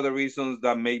that's one of the reasons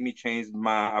that made me change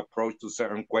my approach to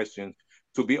certain questions,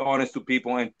 to be honest to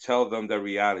people and tell them the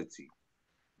reality.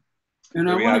 and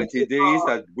The I want to reality give. is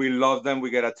that we love them, we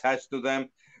get attached to them,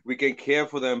 we can care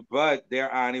for them, but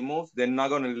they're animals. They're not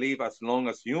going to live as long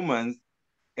as humans.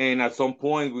 And at some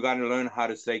point, we got to learn how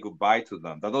to say goodbye to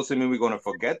them. That doesn't mean we're going to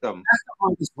forget them. That's the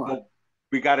hardest part. But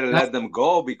we got to That's let them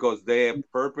go because their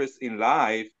purpose in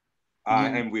life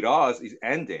yeah, and with us is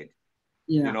ended.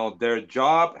 You yeah, know, their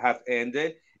job has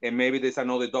ended, and maybe there's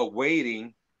another dog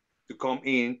waiting to come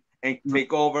in and right,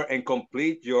 take over and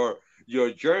complete your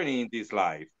journey in this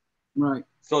life. right.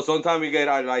 So sometimes we get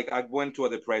like I went to a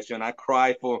depression. I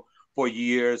cried for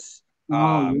years.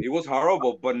 Oh, yeah, It was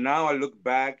horrible. But now I look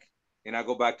back and I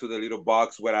go back to the little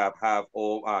box where I have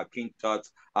all King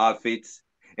Tut's outfits,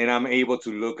 and I'm able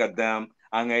to look at them.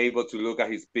 I'm able to look at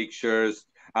his pictures.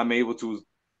 I'm able to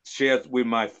share with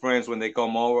my friends when they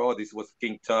come over. Oh, this was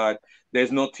King Tut.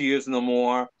 There's no tears no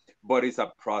more, but it's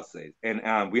a process,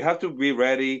 and we have to be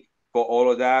ready for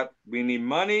all of that. We need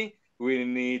money. We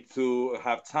need to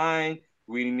have time.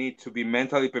 We need to be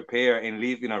mentally prepared and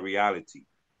live in a reality,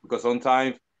 because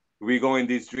sometimes we go in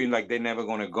this dream like they're never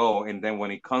gonna go, and then when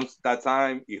it comes that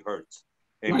time, it hurts,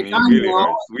 and like it really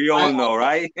hurts. We I, all know,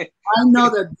 right? I know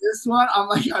that this one, I'm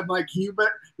like, you better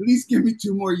at least give me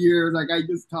 2 more years. Like I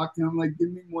just talked to him, like,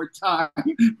 give me more time,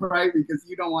 right? Because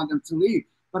you don't want them to leave.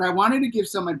 But I wanted to give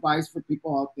some advice for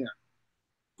people out there.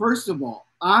 First of all,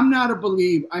 I'm not a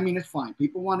believer. I mean, it's fine.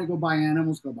 People want to go buy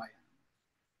animals, go buy animals.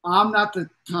 I'm not the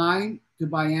kind to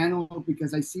buy animals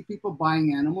because I see people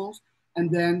buying animals and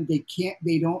then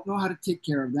they don't know how to take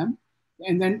care of them.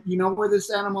 And then you know where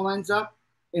this animal ends up?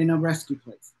 In a rescue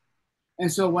place. And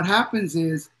so what happens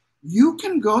is you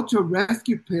can go to a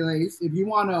rescue place if you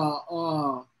want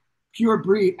a pure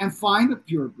breed and find a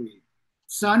pure breed.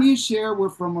 Sonny and Cher were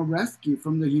from a rescue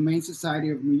from the Humane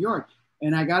Society of New York.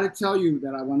 And I got to tell you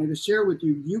that I wanted to share with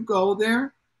you. You go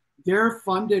there, they're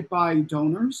funded by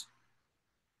donors.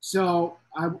 So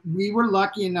we were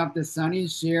lucky enough that Sonny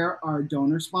and Cher are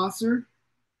donor sponsored.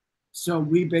 So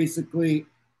we basically,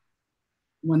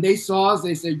 when they saw us,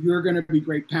 they said, "You're going to be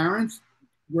great parents.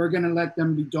 We're going to let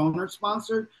them be donor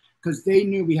sponsored," because they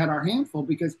knew we had our handful.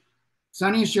 Because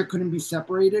Sonny and Cher couldn't be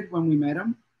separated when we met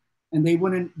them, and they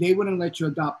wouldn't let you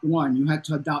adopt one. You had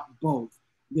to adopt both,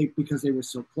 because they were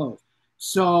so close.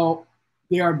 So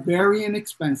they are very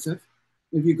inexpensive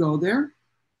if you go there.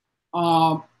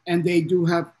 And they do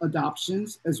have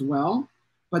adoptions as well,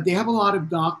 but they have a lot of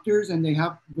doctors and they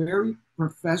have very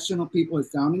professional people.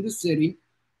 It's down in the city.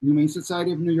 Humane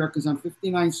Society of New York is on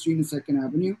 59th Street and 2nd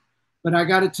Avenue. But I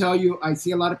got to tell you, I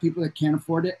see a lot of people that can't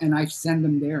afford it, and I send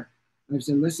them there. I've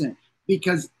said, listen,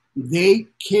 because they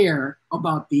care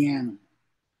about the animal.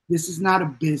 This is not a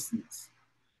business.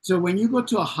 So when you go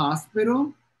to a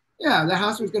hospital, yeah, the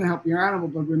hospital is going to help your animal,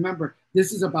 but remember,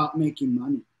 this is about making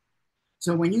money.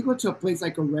 So when you go to a place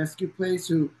like a rescue place,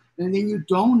 and then you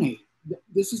donate,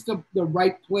 this is the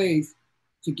right place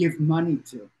to give money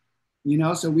to.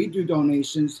 So we do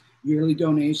donations, yearly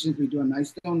donations. We do a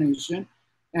nice donation,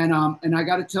 and I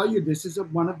got to tell you, this is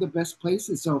one of the best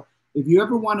places. So if you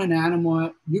ever want an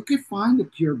animal, you could find a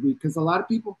pure breed, because a lot of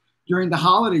people during the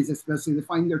holidays, especially, they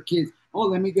find their kids. Oh,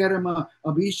 let me get him a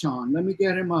Bichon. Let me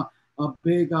get him a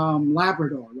big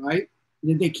Labrador, right?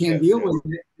 And they can't Yes, deal yes.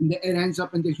 with it, and it ends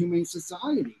up in the Humane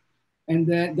Society. And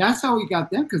that's how we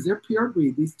got them, because they're pure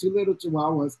breed. These two little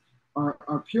Chihuahuas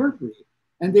are pure breed,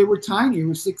 and they were tiny. They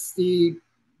were 60.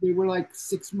 They were like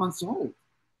 6 months old.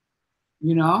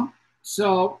 You know,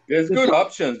 so There's the good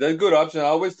options. There's good options. I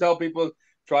always tell people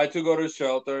try to go to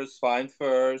shelters, find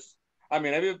first. I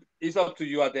mean, it's up to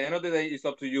you. At the end of the day, it's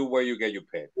up to you where you get your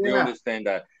pet. We yeah, understand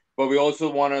that, but we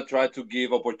also want to try to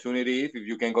give opportunities. If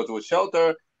you can go to a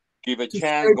shelter, give a to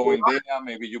chance. save Go the in there.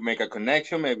 Maybe you make a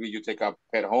connection. Maybe you take a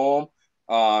pet home.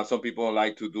 Some people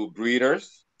like to do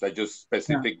breeders, like just yeah,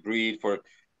 specific breed for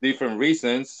different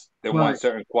reasons. They want right.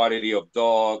 certain quality of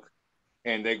dog,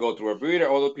 and they go through a breeder.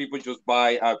 Other people just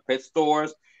buy at pet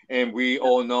stores, and we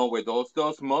all know where those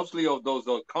dogs, mostly of those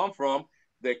dogs come from.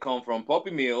 They come from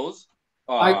puppy mills,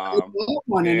 I um, bought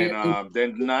one, and and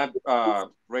they're not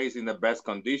raised in the best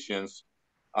conditions.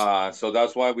 So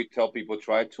that's why we tell people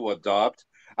try to adopt.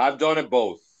 I've done it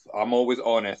both. I'm always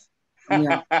honest.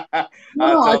 yeah. No,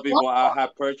 I no, I tell thought, people I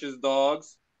have purchased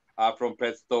dogs from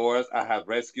pet stores. I have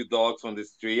rescued dogs from the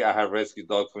street. I have rescued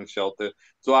dogs from shelter.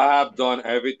 So I have done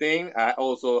everything. I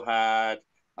also had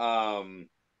um,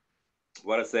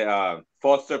 what I say,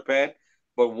 foster pet.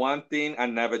 But one thing I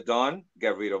never done,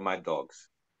 get rid of my dogs.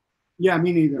 yeah,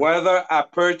 me neither. Whether I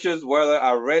purchase, whether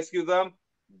I rescue them,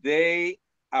 they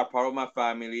are part of my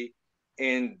family,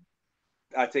 and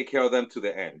I take care of them to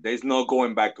the end. There's no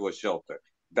going back to a shelter.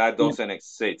 That Yeah, doesn't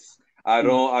exist. I yeah.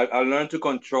 don't. I learned to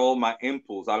control my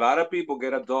impulse. A lot of people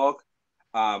get a dog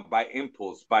by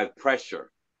impulse, by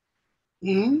pressure.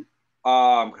 Hmm.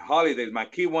 Holidays. My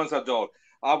kid wants a dog.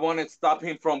 I want to stop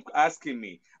him from asking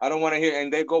me. I don't want to hear,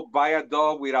 and they go buy a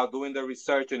dog without doing the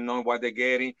research and knowing what they're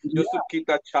getting, just to Yeah. keep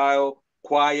that child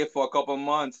quiet for a couple of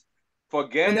months.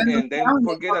 And Forget then the and then parent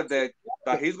forget wants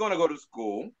that he's gonna go to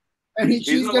school. and He's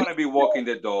she's not gonna, gonna be walking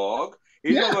the dog.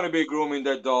 He's not yeah, gonna be grooming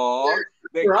the dog.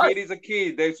 The right, kid is a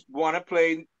kid. They want to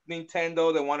play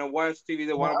Nintendo. They want to watch TV.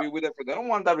 They want to be with it. They don't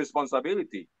want that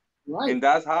responsibility. right. And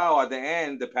that's how at the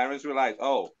end the parents realize,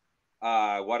 oh,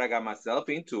 what I got myself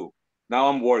into. Now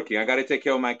I'm working. I gotta take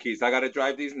care of my kids. I gotta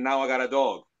drive this. Now I got a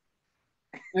dog.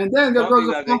 And then the girl Something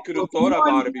goes, that they could "Uncle, have thought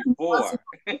about it before.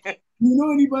 do you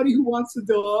know anybody who wants a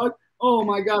dog? Oh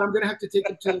my God, I'm gonna have to take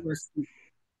him to the rescue."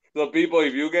 So people,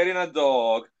 if you're getting a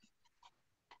dog,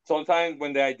 sometimes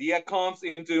when the idea comes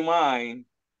into your mind,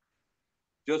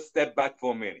 just step back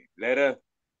for a minute. Let her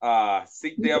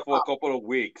sit Think there for a about couple of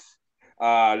weeks.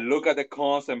 Look at the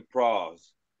cons and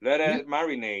pros. Let it. Yeah, it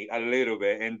marinate a little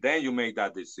bit, and then you make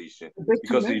that decision. a big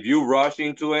Because commitment. if you rush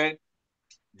into it,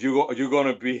 you're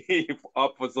gonna be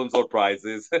up for some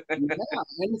surprises. Yeah,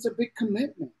 and it's a big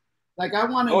commitment. Like I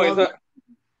want Oh, it's another, a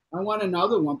I want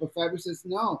another one, but Fabrice says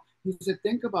no. He said,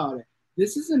 think about it.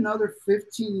 This is another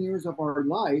 15 years of our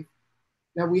life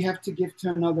that we have to give to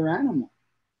another animal.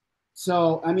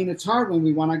 So, I mean, it's hard when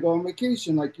we want to go on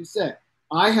vacation, like you said.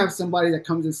 I have somebody that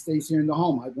comes and stays here in the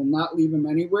home. I will not leave him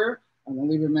anywhere. I won't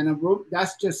leave him in a room.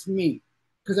 That's just me.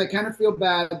 Because I kind of feel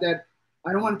bad that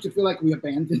I don't want him to feel like we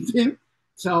abandoned him.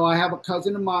 So I have a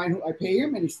cousin of mine who I pay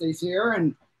him and he stays here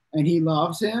and he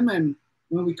loves him. And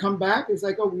when we come back, it's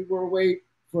like, oh, we were away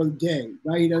for the day,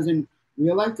 right? He doesn't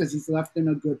realize because he's left in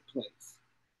a good place,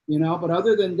 you know. But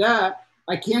other than that,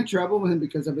 I can't travel with him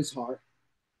because of his heart.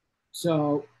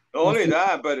 So not that's only the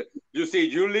that, but you see,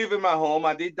 you live in my home.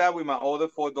 I did that with my other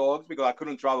four dogs because I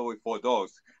couldn't travel with four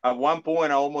dogs. At one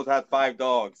point, I almost had five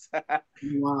dogs.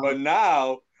 wow. But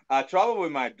now I travel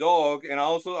with my dog, and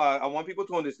also I want people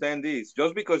to understand this: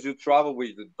 just because you travel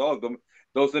with the dog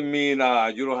doesn't mean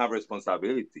you don't have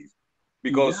responsibilities.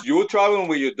 Yeah, Because you traveling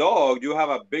with your dog, you have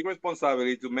a big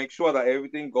responsibility to make sure that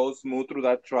everything goes smooth through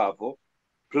that travel.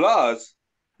 Plus,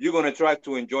 you're gonna try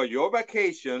to enjoy your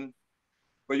vacation,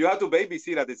 but you have to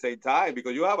babysit at the same time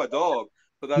because you have a dog.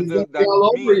 So he's gonna be that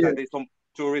all over means that you. there's some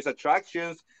tourist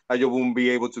attractions that you won't be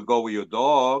able to go with your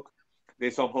dog.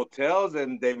 There's some hotels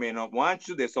and they may not want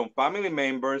you. There's some family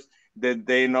members that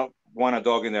they not want a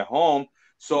dog in their home.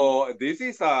 So this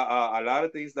is a lot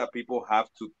of things that people have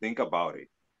to think about it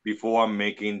before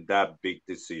making that big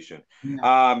decision.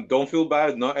 Yeah, Don't feel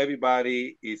bad. Not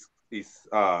everybody is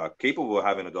capable of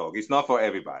having a dog. It's not for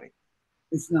everybody.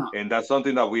 it's not. And that's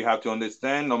something that we have to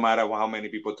understand, no matter how many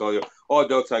people tell you, oh,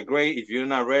 dogs are great. If you're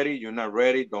not ready, you're not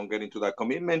ready. Don't get into that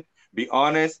commitment. Be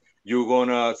honest. You're going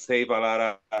to save a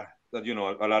lot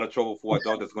a lot of trouble for a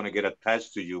dog that's going to get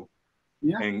attached to you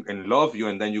Yeah, and love you.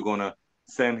 And then you're going to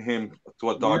send him to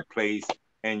a yeah. dark place.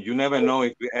 And you never know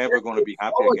if you're ever going to be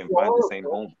happy So again, find the same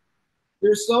adorable. home.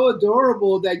 They're so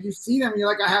adorable that you see them, you're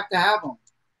like, I have to have them,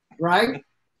 right?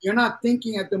 You're not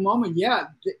thinking at the moment, yeah,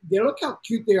 they look how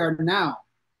cute they are now.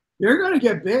 They're gonna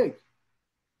get big.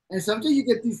 And sometimes you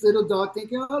get these little dogs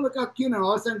thinking, oh, look how cute, and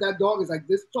all of a sudden that dog is like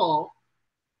this tall,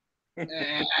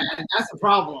 and that's a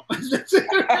problem.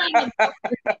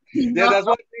 You Yeah, know? that's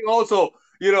one thing also,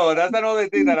 that's another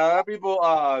thing that other people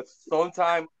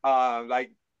sometimes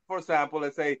like, for example,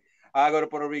 let's say I go to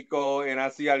Puerto Rico and I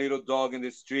see a little dog in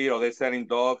the street, or they're selling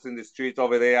dogs in the streets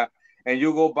over there, and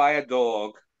you go buy a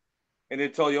dog and they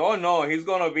tell you, oh no, he's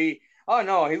gonna be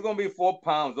 4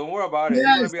 pounds, don't worry about it,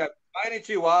 he's gonna Yes, be a tiny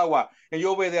chihuahua, and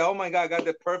you're over there, oh my god, I got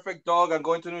the perfect dog, I'm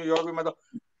going to New York with my dog.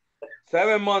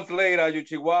 7 months later, your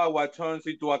chihuahua turns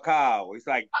into a cow. It's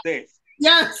like this.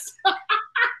 yes.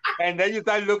 And then you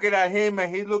start looking at him,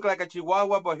 and he looks like a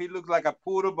chihuahua, but he looks like a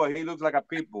poodle, but he looks like a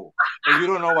pit bull. And you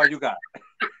don't know what you got.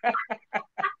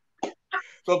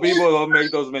 So people don't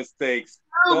make those mistakes.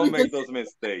 No, Don't because make those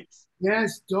mistakes.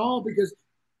 yes, don't because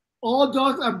all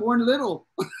dogs are born little,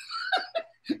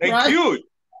 And right? cute.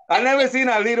 I never seen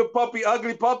a little puppy,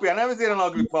 ugly puppy. I never seen an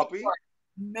ugly puppy.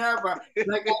 Never.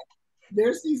 Like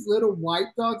there's these little white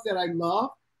dogs that I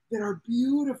love that are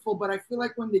beautiful, but I feel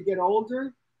like when they get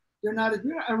older, they're not as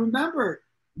beautiful. And remember,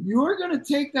 you're gonna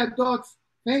take that dog's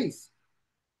face.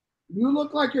 You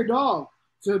look like your dog.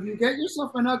 So if you get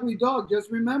yourself an ugly dog,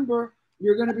 just remember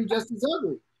you're gonna be just as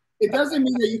ugly. It doesn't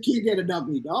mean that you can't get an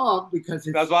ugly dog because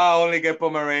That's it's why I only get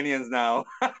Pomeranians now.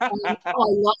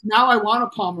 now I want a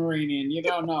Pomeranian. You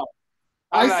don't know.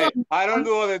 I'm I saw like, I don't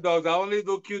do other dogs. I only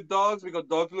do cute dogs because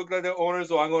dogs look like their owners.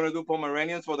 So I'm going to do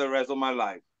Pomeranians for the rest of my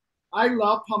life. I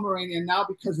love Pomeranian now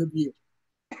because of you.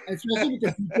 Especially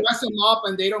because you dress them up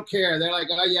and they don't care. They're like,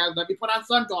 oh yeah, let me put on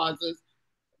sunglasses.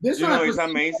 This You one I know, put. it's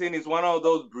amazing. It's one of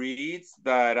those breeds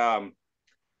that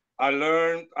I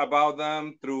learned about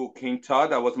them through King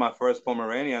Tut. That was my first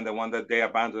Pomeranian, the one that they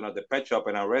abandoned at the pet shop,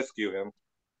 and I rescued him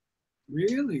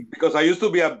Really? because I used to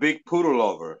be a big poodle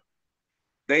lover.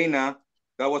 Dana,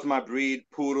 that was my breed,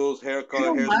 poodles, hair They color,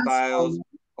 don't last so hairstyles, long.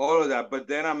 all of that. But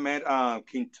then I met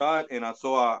King Tut and I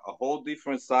saw a whole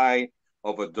different side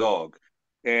of a dog.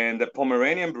 And the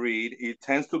Pomeranian breed, it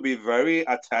tends to be very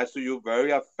attached to you,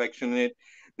 very affectionate.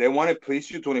 They want to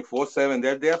please you 24/7.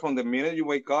 They're there from the minute you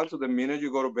wake up to the minute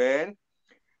you go to bed.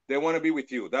 They want to be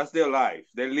with you. That's their life.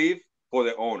 They live for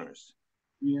the owners.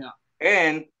 Yeah.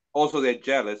 And also they're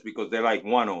jealous because they're like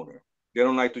one owner. They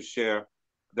don't like to share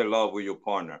the love with your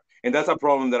partner. And that's a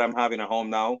problem that I'm having at home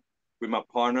now with my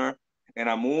partner and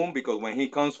Amun because when he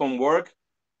comes from work,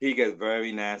 he gets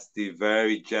very nasty,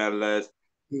 very jealous,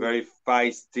 Yeah. very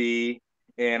feisty.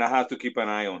 And I have to keep an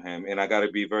eye on him. And I got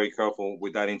to be very careful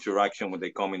with that interaction when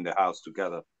they come in the house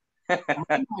together. Oh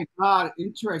my God,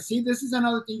 interesting. See, this is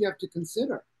another thing you have to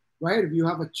consider, right? If you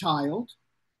have a child,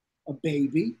 a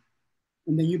baby,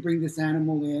 and then you bring this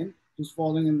animal in who's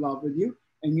falling in love with you,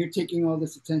 and you're taking all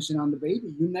this attention on the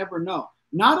baby, you never know.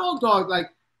 Not all dogs, like,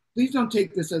 please don't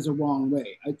take this as a wrong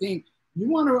way. I think you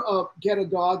want to get a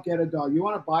dog, get a dog. You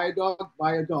want to buy a dog,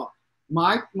 buy a dog.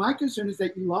 My concern is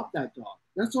that you love that dog.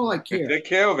 That's all I And care. take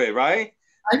care of it, right?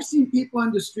 I've seen people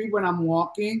on the street when I'm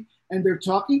walking and they're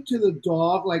talking to the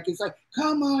dog like it's like,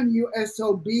 come on, you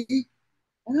SOB.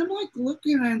 And I'm like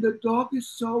looking and the dog is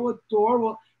so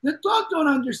adorable. The dog don't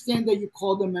understand that you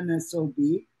call them an SOB.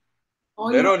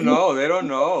 Oh, They don't know. They don't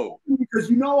know. because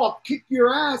you know I'll kick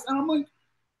your ass. And I'm like,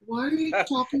 why are you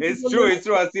talking to It's the true. little It's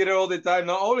true. I see it all the time.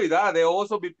 Not only that, they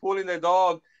also be pulling the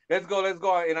dog. Let's go. Let's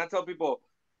go. And I tell people,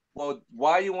 well,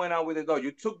 why you went out with the dog?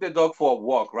 You took the dog for a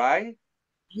walk, right?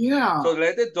 So yeah.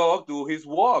 let the dog do his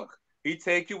walk. He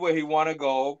take you where he want to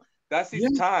go. That's his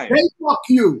Yeah. time. They walk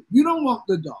you. You don't walk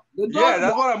the dog. The Yeah, dog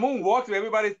that's walks. what a moonwalk to.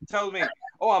 Everybody tells me,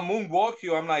 oh, a moonwalk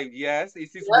you. I'm like, yes,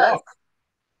 it's his Yes. walk.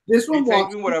 This He one takes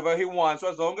walks. me wherever he wants. So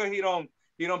as long as he don't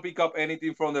pick up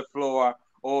anything from the floor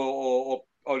or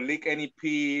lick any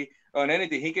pee or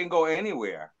anything, he can go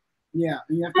anywhere. Yeah.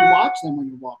 And you have to watch them when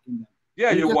you're walking them.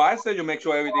 Yeah, You you just, watch it, you make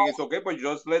sure everything is okay, but you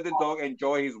just let the dog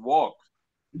enjoy his walk.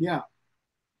 yeah.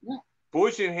 Yeah.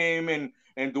 Pushing him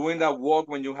and doing that walk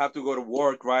when you have to go to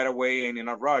work right away and in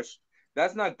a rush,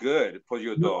 that's not good for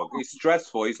your No, dog. It's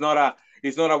stressful. It's not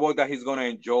a walk that he's gonna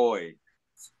enjoy.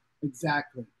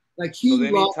 exactly. Like So he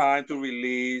they need loves. time to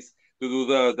release, to do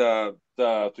the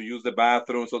to use the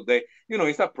bathroom. So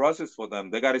it's a process for them.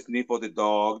 They gotta sniff for the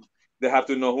dog. They have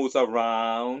to know who's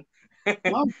around. No,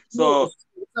 no, so it's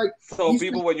like so he's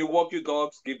people, when you walk your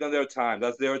dogs, give them their time.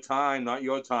 That's their time, not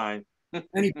your time.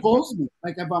 and he pulls me.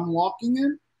 Like if I'm walking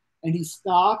him and he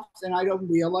stops and I don't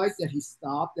realize that he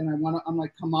stopped and I'm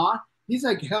like, come on. He's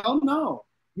like, hell no.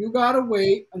 You gotta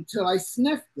wait until I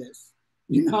sniff this,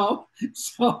 you know?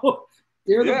 So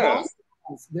they're the Yeah. boss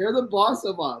of us. They're the boss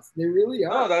of us. They really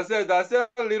No, are. that's their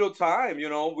little time.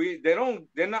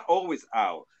 They're not always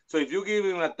out. So if you give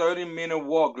them a 30-minute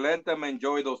walk, let them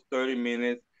enjoy those 30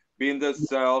 minutes, being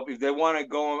themselves. If they want to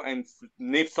go and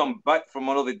sniff some butt from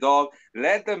another dog,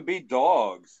 let them be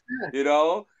dogs. Yeah. You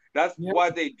know, that's Yeah.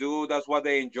 what they do. That's what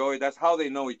they enjoy. That's how they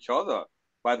know each other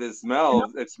by the You know,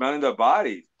 smell, smelling their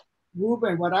bodies.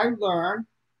 Ruben, what I learned,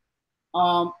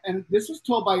 and this was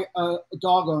told by a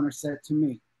dog owner said to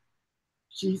me,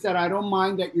 she said, I don't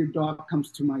mind that your dog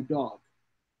comes to my dog,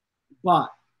 but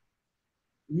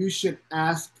you should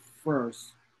ask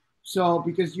first. So,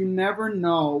 because you never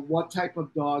know what type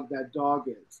of dog that dog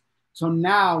is. So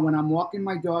now, when I'm walking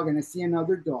my dog and I see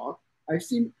another dog, I've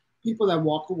seen people that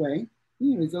walk away.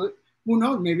 So who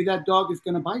knows? Maybe that dog is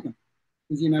going to bite them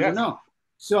because you never Yes. know.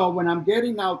 So when I'm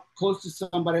getting out close to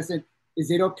somebody, I said,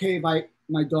 "Is it okay if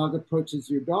my dog approaches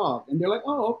your dog?" And they're like,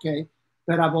 "Oh, okay."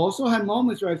 But I've also had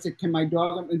moments where I said, "Can my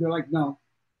dog?" And they're like, "No."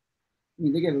 I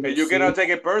mean, they get a little And you cannot silly. take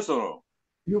it personal.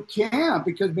 You can't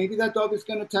because maybe that dog is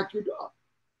going to attack your dog,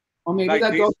 or maybe Like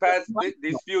that dog these past doesn't like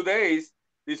you. these few days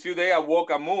I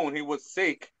woke a moon. He was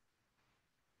sick,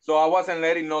 so I wasn't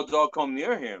letting no dog come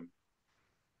near him.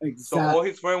 So all Exactly.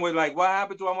 his friends were like, "What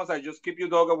happened to him?" I was like, "Just keep your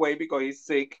dog away because he's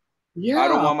sick. I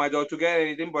don't Yeah, want my dog to get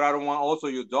anything, but I don't want also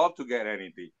your dog to get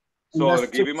anything." and So that's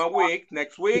give just him a week.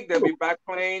 Next week they'll be back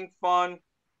playing fun,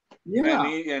 and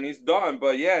yeah, he's done.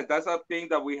 But yeah, that's a thing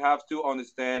that we have to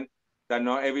understand that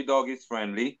not every dog is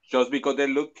friendly just because they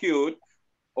look cute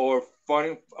or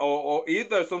funny, or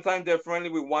either sometimes they're friendly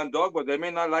with one dog, but they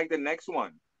may not like the next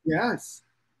one. yes,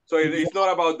 So it's exactly.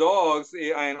 not about dogs.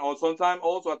 And sometimes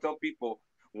also I tell people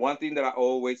one thing that I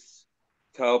always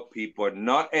tell people: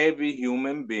 not every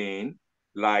human being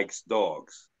likes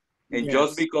dogs, and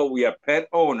just Yes, because we are pet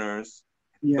owners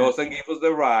yes, doesn't give us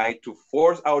the right to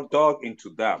force our dog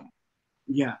into them.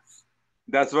 yes.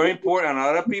 That's very important. A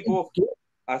lot of people,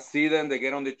 I see them, they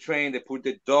get on the train, they put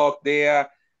the dog there,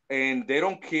 and they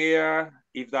don't care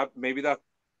if that maybe that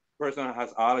person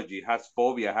has allergy, has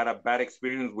phobia, had a bad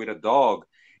experience with a dog,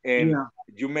 and Yeah,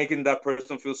 you're making that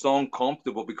person feel so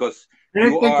uncomfortable because I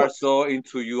didn't you think of are so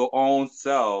into your own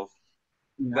self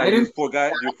yeah, I that didn't.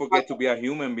 you forget to be a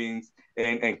human being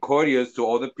and courteous to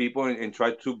other people and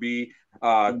try to be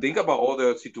think about all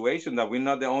the situations that we're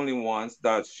not the only ones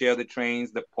that share the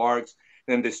trains, the parks,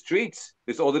 and the streets.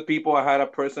 There's other people. I had a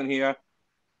person here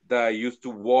that used to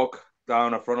walk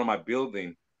down in front of my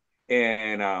building,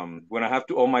 and when I have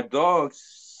to own my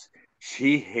dogs,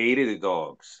 she hated the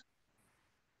dogs.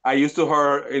 I used to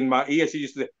her in my ear. She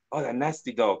used to say, "Oh, that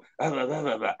nasty dog." Blah, blah, blah,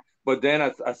 blah, blah. But then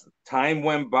as time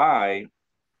went by,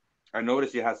 I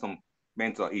noticed she has some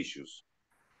mental issues.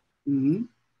 Mm-hmm.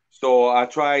 So I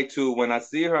try to, when I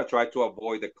see her, I try to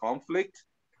avoid the conflict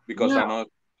because Yeah, I know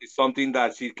it's something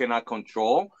that she cannot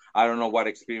control. I don't know what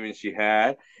experience she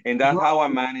had. And that's how I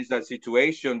right, manage that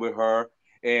situation with her.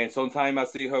 And sometimes I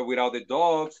see her without the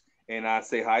dogs and I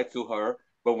say hi to her.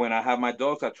 But when I have my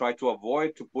dogs, I try to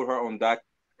avoid to put her on that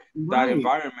right.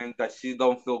 environment that she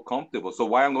don't feel comfortable. So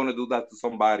why I'm going to do that to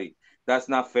somebody? That's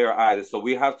not fair either. So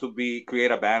we have to be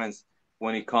create a balance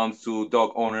when it comes to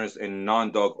dog owners and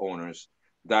non-dog owners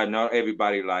that not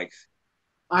everybody likes.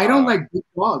 I don't Uh, like big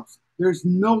dogs. There's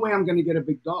no way I'm going to get a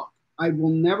big dog. I will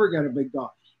never get a big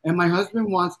dog. And my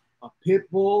husband wants a pit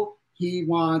bull. He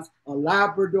wants a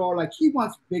Labrador. Like he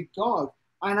wants big dogs.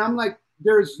 And I'm like,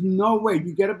 there's no way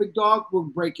you get a big dog. We're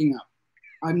breaking up.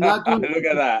 I'm not doing Look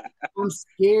at it. that. I'm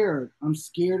scared. I'm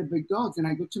scared of big dogs. And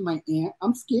I go to my aunt.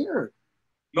 I'm scared.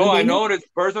 No, And I they never, noticed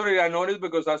personally. I noticed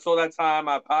because I saw that time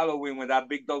at Halloween when that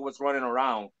big dog was running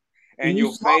around, and and you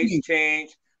your saw face me.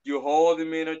 changed, your whole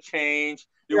demeanor changed.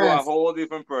 You were a Yes. whole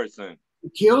different person.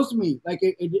 It kills me. Like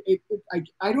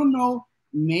I don't know.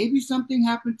 Maybe something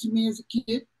happened to me as a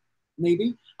kid.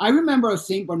 Maybe I remember a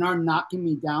Saint Bernard knocking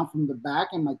me down from the back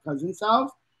in my cousin's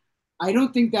house. I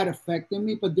don't think that affected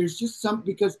me, but there's just some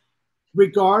because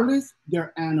regardless,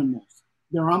 they're animals.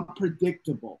 They're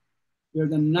unpredictable. They're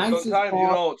the And nicest sometimes,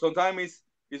 dog. sometimes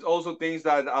it's also things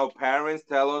that our parents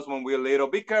tell us when we're little.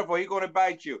 Be careful, he's gonna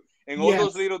bite you. And all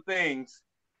those Yes, little things,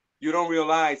 you don't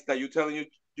realize that you're telling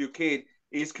your kid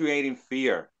is creating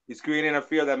fear. It's creating a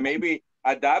fear that maybe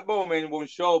at that moment won't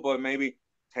show, but maybe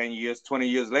 10 years, 20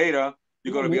 years later,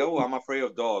 you're yeah, gonna be, oh, maybe. I'm afraid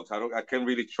of dogs. I can't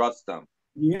really trust them.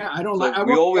 Yeah, I don't like. So I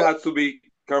we want. always have to be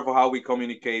careful how we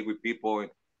communicate with people,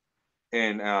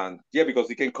 and yeah, because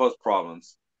it can cause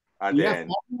problems at the Yeah,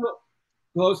 end.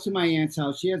 close to my aunt's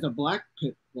house. She has a black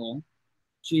pit bull.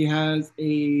 She has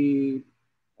a.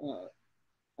 Uh,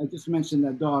 I just mentioned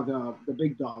that dog, the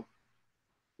big dog.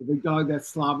 The big dog that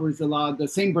slobbers a lot, the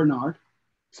Saint Bernard,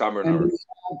 San and they Bernard.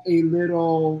 have a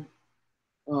little,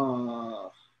 uh,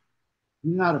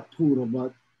 not a poodle,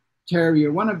 but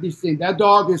terrier. One of these things. That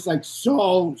dog is like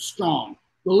so strong.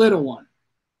 The little one,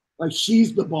 like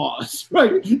she's the boss,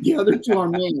 right? The other two are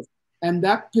males. And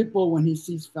that pit bull, when he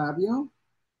sees Fabio,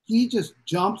 he just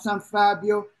jumps on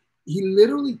Fabio. He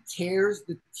literally tears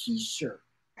the T-shirt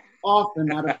off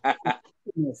him out of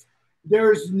happiness.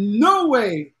 There's no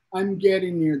way I'm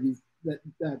getting near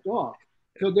that dog.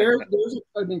 So there's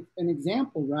an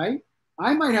example, right?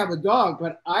 I might have a dog,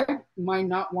 but I might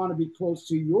not want to be close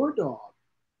to your dog.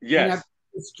 And at Yes.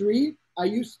 the street, I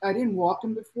didn't walk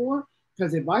him before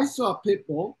because if I saw a pit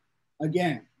bull,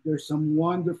 again, there's some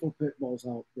wonderful pit bulls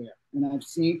out there, and I've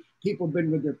seen people been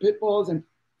with their pit bulls and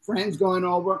friends going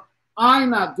over.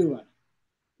 I'm not doing it.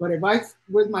 But if I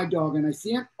with my dog and I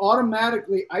see him,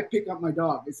 automatically I pick up my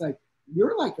dog. It's like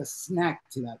you're like a snack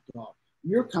to that dog.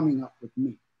 You're coming up with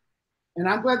me. And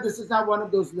I'm glad this is not one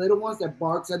of those little ones that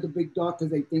barks at the big dog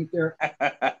because they think they're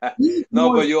No,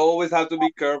 more. but you always have to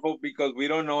be careful because we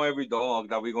don't know every dog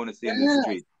that we're going to see in the Yes,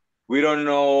 street. We don't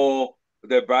know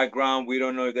their background. We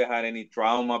don't know if they had any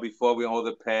trauma before with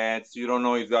other pets. You don't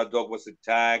know if that dog was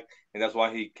attacked and that's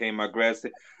why he came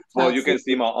aggressive. Well, you that's it. can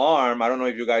see my arm. I don't know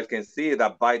if you guys can see it,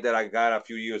 that bite that I got a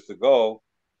few years ago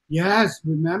Yes,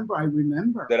 remember, I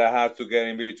remember. that I had to get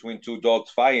in between two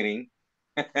dogs fighting.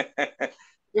 I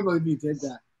can't believe you did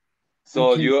that. I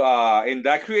So can't. you and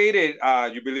that created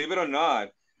you believe it or not,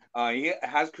 it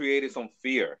has created some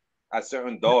fear at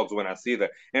certain dogs when I see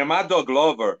that. And I'm a dog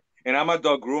lover and I'm a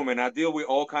dog groomer and I deal with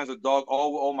all kinds of dogs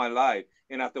all my life.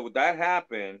 And after that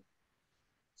happened,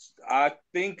 I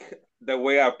think the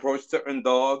way I approach certain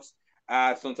dogs,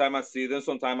 sometimes I see them,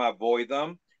 sometimes I avoid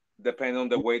them, depending on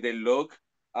the way they look.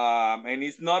 And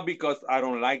it's not because I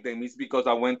don't like them; it's because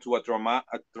I went to a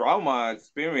trauma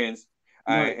experience,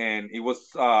 Right. and it was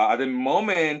at the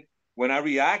moment when I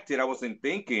reacted, I wasn't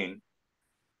thinking.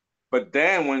 But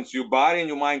then, once your body and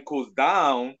your mind cools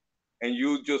down, and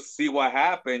you just see what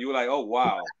happened, you're like, "Oh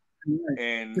wow!" Right.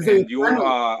 and Because they and you finally,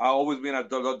 I always been a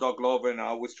dog lover and I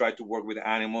always try to work with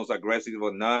animals, aggressive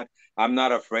or not. I'm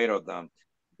not afraid of them,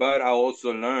 but I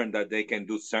also learned that they can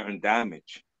do certain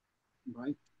damage,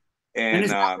 right. And and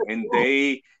it's not um, their and fault.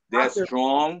 they are Not their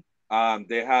strong.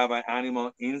 They have an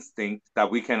animal instinct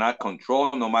that we cannot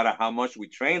control no matter how much we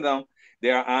train them.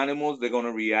 They are animals, they're going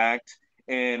to react,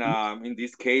 and in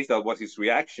this case that was his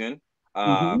reaction.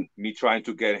 hmm Me trying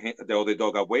to get the other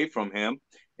dog away from him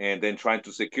and then trying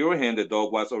to secure him. The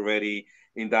dog was already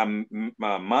in that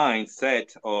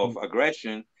mindset of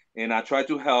aggression, and I tried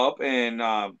to help, and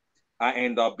I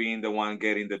end up being the one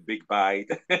getting the big bite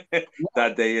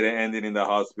that day. It ended in the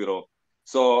hospital.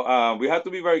 So we have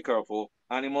to be very careful.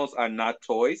 Animals are not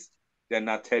toys. They're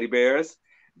not teddy bears.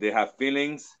 They have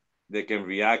feelings. They can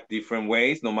react different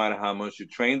ways no matter how much you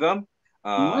train them.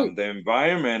 Right. The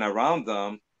environment around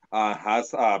them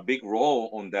has a big role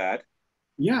on that,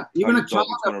 Yeah. how Even your a child dog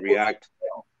is that going to pulls react. its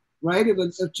tail, right? If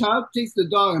a child takes the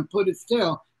dog and put its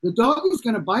tail, the dog is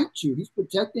going to bite you. He's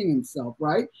protecting himself,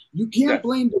 right? You can't Yes.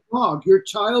 blame the dog. Your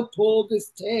child pulled his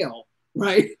tail,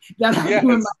 right? That happened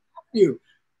with my Yes. nephew.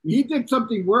 He did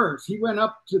something worse. He went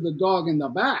up to the dog in the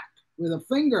back with a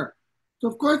finger. So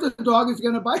of course the dog is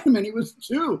going to bite him, and he was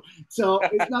two. So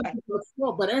it's not the dog's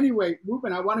fault. But anyway,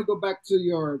 Ruben, I want to go back to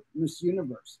your Miss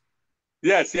Universe.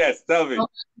 Yes. Yes. Tell me.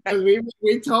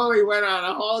 We totally went on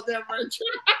a whole different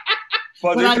track.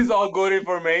 But But this I is all good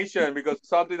information because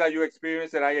something that you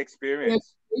experience and I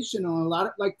experience. educational a lot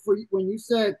of like for when you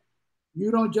said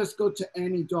you don't just go to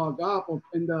any dog up or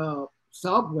in the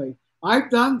subway. I've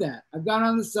done that. I've gone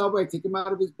on the subway, I take him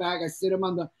out of his bag, I sit him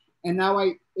on the, and now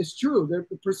it's true.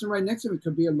 The person right next to me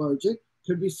could be allergic,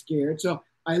 could be scared. So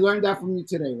I learned that from you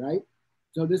today, right?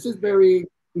 So this is Yeah. very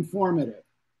informative.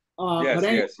 But Yes.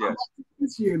 anyway, Yes. Yes.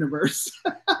 this universe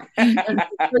and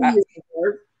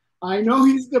universe, I know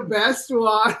he's the best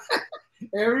one.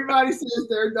 Everybody says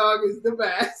their dog is the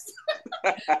best.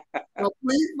 So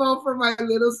please vote for my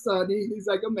little Sonny. He's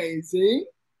like amazing.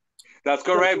 That's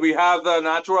So, correct. We have the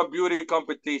natural beauty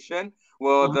competition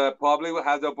where the public will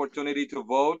have the opportunity to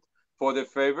vote for the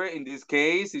favorite. In this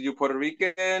case, if you're Puerto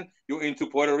Rican, you're into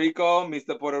Puerto Rico,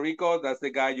 Mr. Puerto Rico, that's the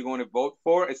guy you're going to vote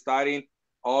for. Starting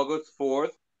August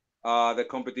 4th. The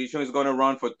competition is going to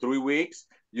run for 3 weeks.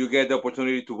 You get the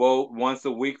opportunity to vote once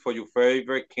a week for your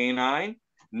favorite canine,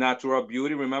 natural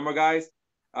beauty. Remember, guys,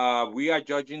 we are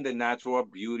judging the natural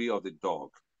beauty of the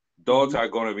dog. Dogs mhm. are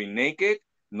going to be naked,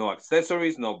 no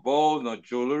accessories, no balls, no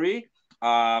jewelry.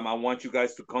 I want you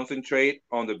guys to concentrate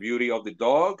on the beauty of the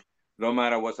dog, no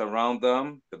matter what's around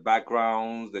them, the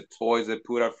backgrounds, the toys they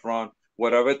put up front,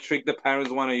 whatever trick the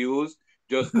parents want to use.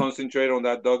 Just concentrate on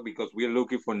that dog because we're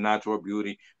looking for natural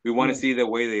beauty. We want to Yeah. see the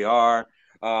way they are,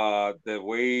 the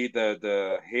way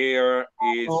the hair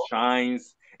is Oh,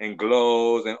 shines and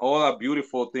glows, and all the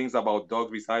beautiful things about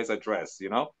dogs besides a dress.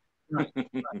 right.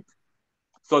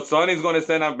 So Sonny's gonna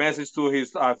send a message to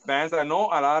his fans. I know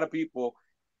a lot of people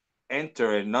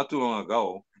entered not too long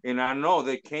ago, and I know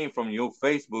they came from your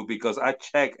Facebook because I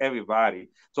check everybody.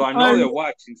 So I know I, they're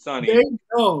watching they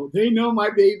Sonny. know my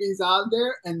baby's on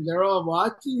there, and they're all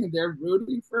watching and they're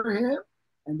rooting for him,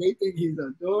 and they think he's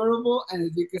adorable. And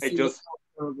as you can Hey, see, look how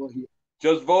adorable he is.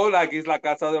 just vote like it's la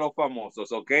casa de los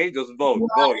famosos, okay? Just vote,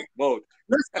 vote, Right. vote.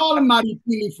 Let's call him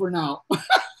Maripili for now. Let's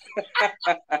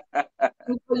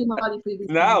call you Maripili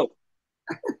for now. Now,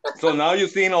 so now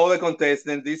you've seen all the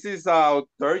contestants. This is our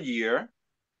third year.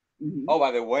 Mhm. Oh,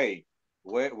 by the way,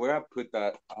 where I put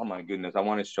that? Oh my goodness! I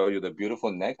want to show you the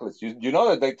beautiful necklace. You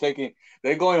know that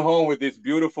they're going home with these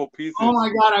beautiful Oh pieces. my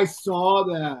God, I saw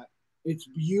that. It's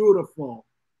beautiful.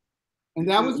 And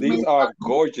that was These made by are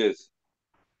gorgeous.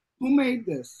 who made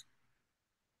this?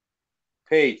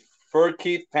 Hey,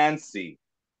 Furky Fancy.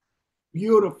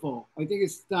 Beautiful. I think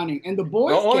it's stunning. And the Not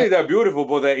boys get only they're beautiful,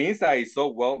 but the inside is so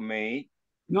well made.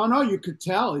 no, you could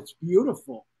tell it's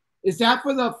beautiful. Is that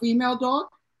for the female dog?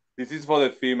 This is for the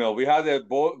female. We have the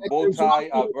bow There's one tie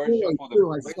for the version boy for the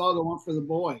too. I boys. saw the one for the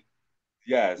boy.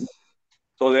 Yes.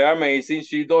 So they're amazing.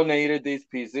 She donated these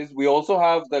pieces. We also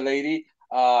have the lady,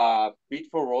 Beat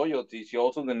for Royalty. She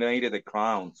also donated the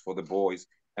crowns for the boys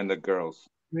and the girls.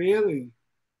 Really?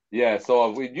 Yeah.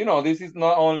 So this is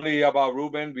not only about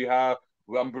Ruben.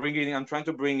 I'm trying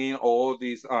to bring in all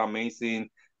these amazing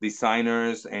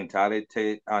designers and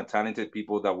talented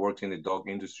people that work in the dog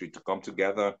industry to come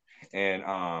together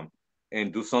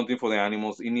and do something for the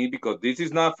animals in need, because this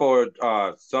is not for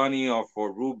Sonny or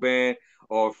for Ruben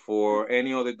or for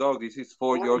any other dog. This is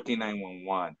for Yorkie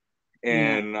 911. Yeah.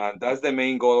 And that's the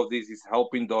main goal of this, is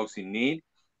helping dogs in need.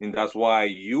 And that's why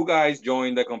you guys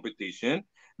join the competition,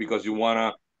 because you want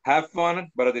to have fun,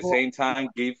 but at the Well, same time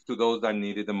give to those that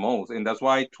need it the most. And that's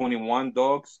why 21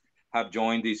 dogs have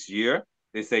joined this year.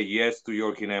 They say yes to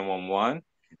Yorkie 911.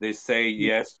 They say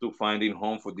yes to finding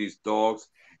home for these dogs,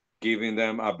 giving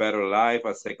them a better life,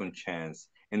 a second chance.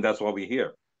 And that's why we're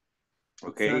here.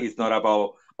 Okay, it's exactly. not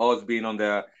about us being on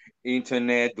the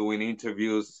internet doing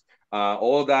interviews.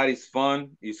 All that is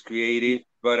fun, is creative,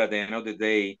 but at the end of the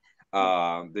day,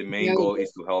 the main Yeah, goal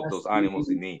is to help that's those animals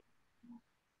in need.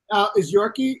 is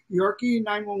Yorkie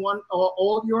 911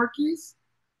 all Yorkies?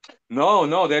 No,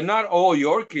 no, they're not all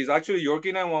Yorkies. Actually,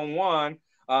 Yorkie 911,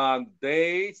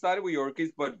 they started with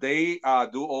Yorkies, but they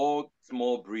do all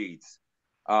small breeds.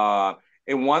 Uh,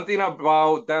 and one thing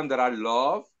about them that I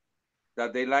love,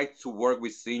 that they like to work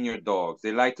with senior dogs.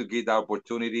 They like to give the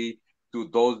opportunity to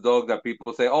those dogs that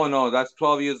people say, oh no, that's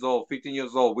 12 years old, 15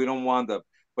 years old, we don't want them.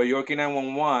 But Yorkie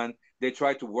 911, they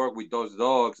try to work with those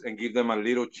dogs and give them a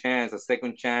little chance, a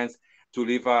second chance to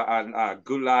live a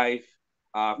good life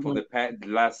for the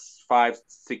last 5,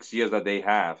 6 years that they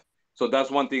have. So that's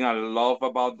one thing I love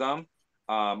about them.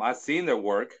 I've seen their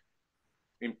work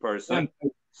in Yeah, person.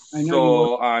 I know you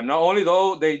want. So not only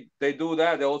though they do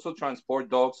that, they also transport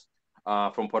dogs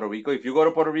from Puerto Rico. If you go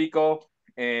to Puerto Rico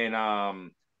and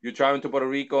you're traveling to Puerto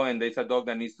Rico and there's a dog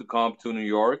that needs to come to New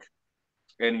York,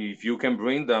 and if you can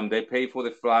bring them, they pay for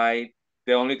the flight.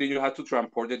 The only thing, you have to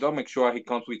transport the dog, make sure he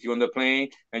comes with you on the plane,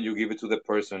 and you give it to the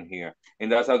person here.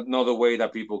 And that's another way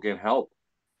that people can help.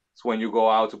 So when you go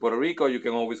out to Puerto Rico, you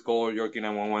can always call Yorkie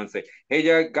 911 and say, hey,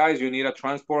 yeah, guys, you need a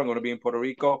transport. I'm going to be in Puerto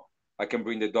Rico. I can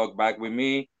bring the dog back with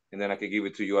me, and then I can give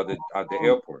it to you at the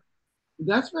airport.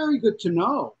 That's very good to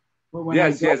know. But when I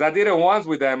Yes, go, yes, I did it once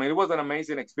with them, and it was an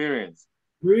amazing experience.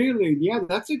 really, yeah,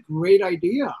 that's a great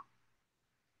idea.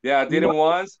 Yeah, I You did it know,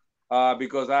 once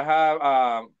because I have,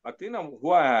 I think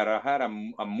who I had. I had a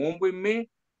moon with me,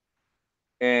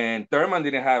 and Thurman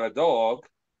didn't have a dog.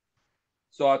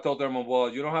 So I told Thurman, well,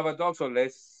 you don't have a dog, so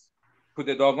let's put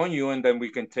the dog on you, and then we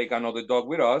can take another dog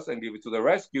with us and give it to the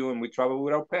rescue, and we travel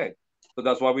with our pet. So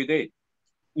that's what we did.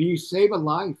 and you save a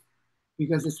life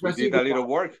because We especially did with a little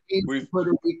work. in We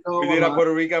Puerto we Rico, a did a lot.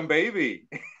 Puerto Rican baby.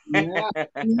 Yeah,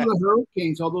 even the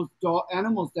hurricanes, all those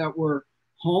animals that were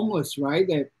homeless, right?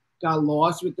 That got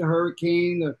lost with the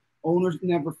hurricane. The owners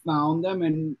never found them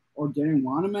and or didn't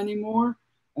want them anymore.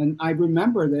 And I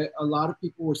remember that a lot of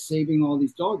people were saving all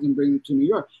these dogs and bringing them to New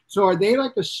York. So are they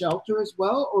like a shelter as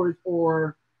well,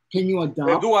 or can you They do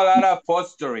adopt? a lot of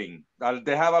fostering.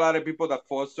 They have a lot of people that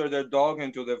foster their dog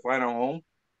until they find a home.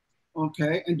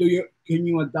 Okay, and do you can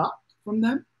you adopt from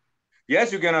them?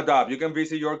 Yes, you can adopt. You can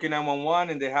visit Yorkie 911,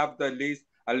 and they have a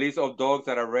list of dogs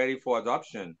that are ready for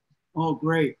adoption. Oh,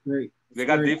 great, great. It's They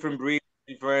got very different breeds,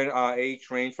 different age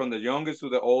range, from the youngest to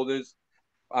the oldest.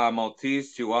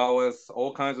 Maltese, Chihuahuas,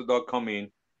 all kinds of dogs come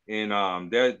in, and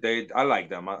I like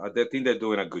them. They think they're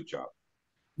doing a good job.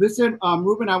 Listen,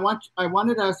 Ruben, I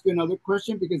wanted to ask you another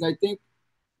question because I think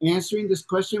answering this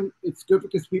question it's good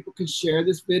because people can share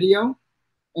this video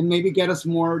and maybe get us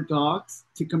more dogs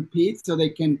to compete so they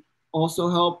can also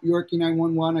help Yorkie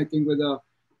 911. I think with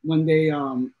when they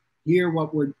hear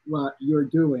what you're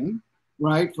doing,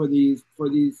 right, for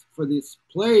this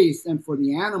place and for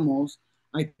the animals,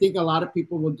 I think a lot of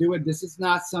people will do it. This is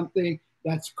not something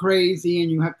that's crazy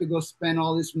and you have to go spend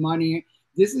all this money.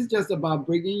 This is just about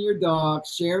bringing your dog,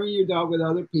 sharing your dog with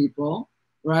other people,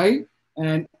 right?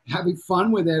 And having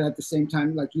fun with it at the same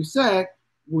time. Like you said,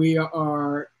 we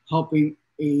are helping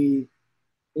a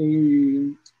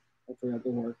I forgot the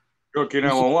word. Yorkie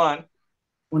 911.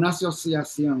 Una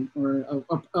associación or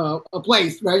a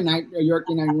place, right?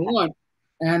 Yorkie 911.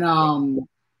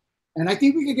 And I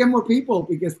think we could get more people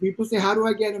because people say, how do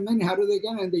I get them in? How do they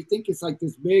get in? And they think it's like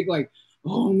this big, like,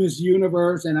 oh, Miss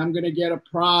Universe, and I'm going to get a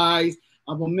prize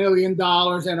of $1 million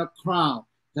and a crown.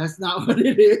 That's not what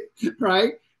it is,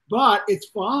 right? But it's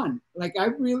fun. Like, I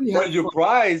really Well, have your fun.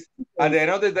 prize, at the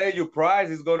end of the day, your prize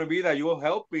is going to be that you're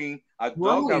helping a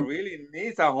dog that Right. really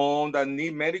needs a home, that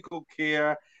need medical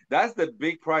care. That's the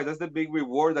big prize. That's the big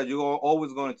reward that you're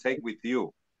always going to take with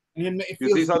you. And it You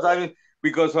see, feels good. sometimes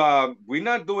because we're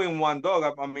not doing one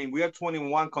dog. I mean, we are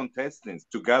 21 contestants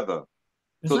together.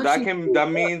 It's So actually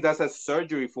that means that's a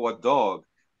surgery for a dog.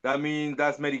 That means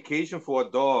that's medication for a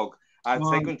dog, a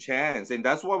fun. second chance, and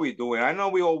that's what we're doing. I know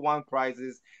we all want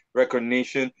prizes,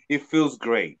 recognition. It feels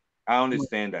great. I Right.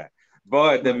 understand that,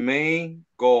 but the Right. main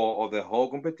goal of the whole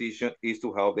competition is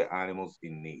to help the animals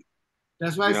in need.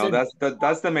 That's why I You know, said,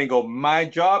 that's the main goal. My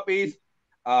job is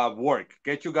work,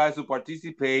 get you guys to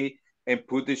participate and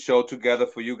put the show together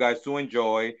for you guys to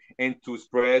enjoy and to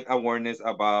spread awareness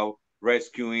about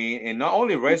rescuing, and not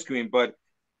only rescuing, but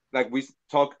like we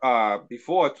talked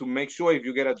before, to make sure if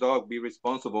you get a dog, be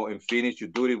responsible and finish your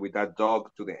duty with that dog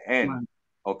to the end. right,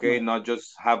 Okay, right, not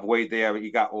just halfway there,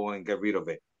 you got old and get rid of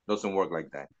it. Doesn't work like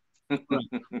that. right.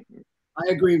 I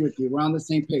agree with you. We're on the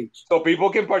same page. So people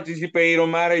can participate. No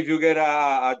matter if you get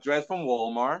a dress from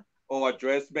Walmart or a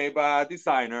dress made by a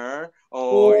designer,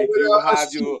 or Or if you with a have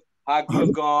suit. your hot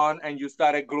glue gun and you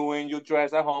started gluing your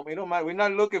dress at home. It don't matter. We're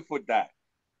not looking for that.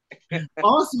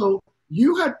 Also,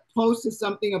 you had posted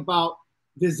something about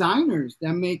designers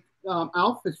that make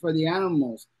outfits for the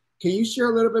animals. Can you share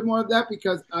a little bit more of that?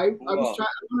 Because I was Well, trying,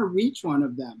 I want to reach one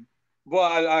of them.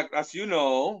 as you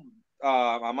know,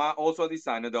 I'm also a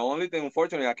designer. The only thing,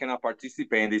 unfortunately, I cannot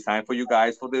participate in design for you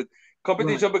guys for the Right,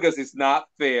 competition because it's not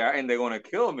fair and they're gonna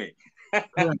kill me.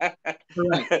 correct,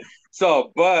 correct.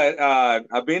 So, but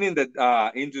I've been in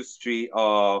the industry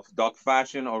of dog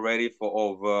fashion already for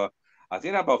over, I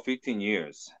think, about 15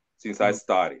 years since I Oh,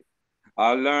 started.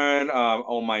 I learned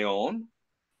on my own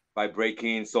by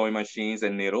breaking sewing machines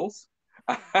and needles.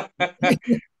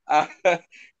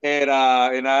 And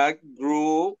I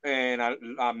grew and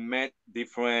I met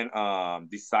different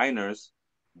designers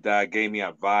that gave me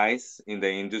advice in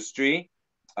the industry.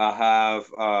 I have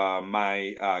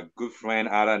my good friend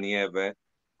Ara Nieve,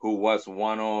 who was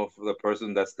one of the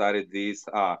person that started this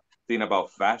thing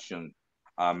about fashion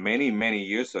many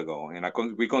years ago, and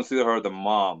we consider her the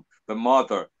mom, the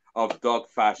mother of dog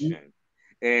fashion,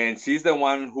 and she's the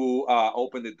one who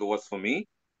opened the doors for me,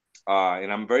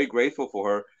 and I'm very grateful for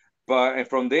her. But and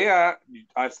from there,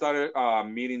 I started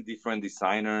meeting different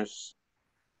designers.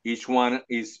 Each one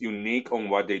is unique on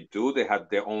what they do. They have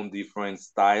their own different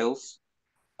styles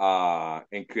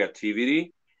and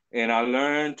creativity. And I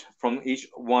learned from each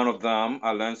one of them.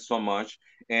 I learned so much,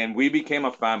 and we became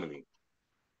a family.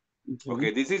 okay.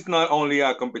 Okay, this is not only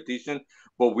a competition,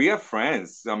 but we are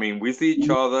friends. I mean, we see each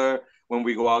other when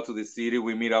we go out to the city.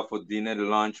 We meet up for dinner,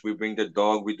 lunch. We bring the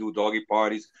dog. We do doggy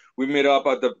parties. We meet up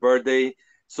at the birthday.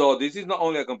 So this is not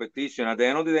only a competition. At the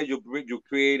end of the day, you're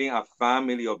creating a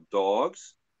family of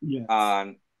dogs, Yes.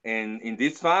 and in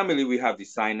this family, we have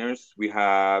designers, we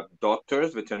have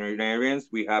doctors, veterinarians,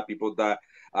 we have people that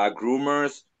are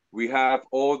groomers. We have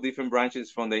all different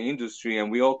branches from the industry, and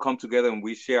we all come together and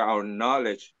we share our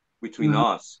knowledge between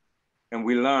Uh-huh. us, and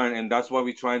we learn, and that's what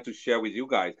we're trying to share with you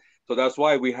guys. So that's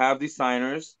why we have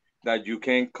designers that you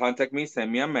can contact me, send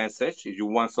me a message if you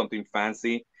want something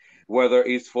fancy, whether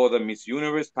it's for the Miss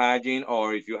Universe pageant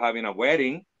or if you're having a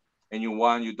wedding and you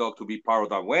want your dog to be part of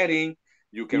that wedding,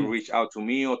 you can Yes. reach out to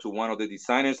me or to one of the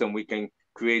designers and we can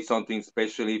create something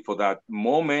specially for that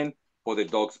moment, for the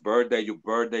dog's birthday, your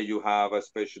birthday, you have a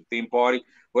special theme party,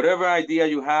 whatever idea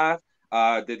you have,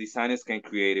 the designers can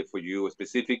create it for you,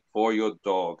 specific for your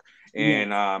dog.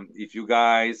 And Yes. if you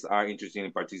guys are interested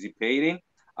in participating,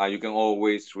 you can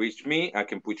always reach me. I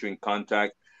can put you in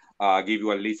contact, give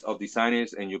you a list of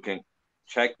designers, and you can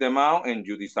check them out and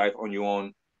you decide on your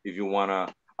own if you want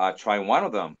to try one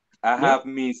of them. I Yep. have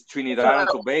Miss Trinidad and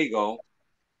Tobago,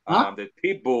 Huh? the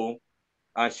Pitbull.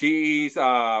 She is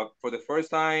for the first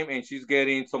time, and she's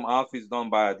getting some outfits done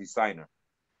by a designer.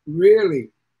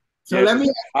 Really? So Yes, let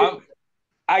me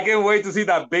I can't wait to see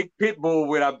that big Pitbull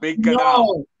with a big gown.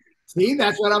 no. See,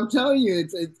 that's what I'm telling you.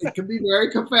 It can be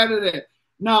very competitive.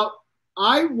 Now,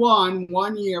 I won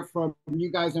 1 year from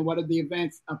you guys in one of the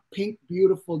events a pink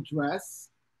beautiful dress.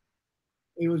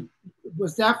 It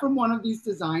was that from one of these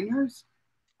designers?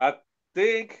 I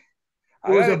think It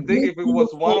I was a gotta think big if it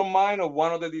was one beautiful. of mine or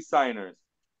one of the designers.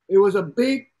 It was a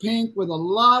big pink with a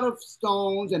lot of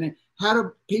stones, and it had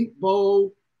a pink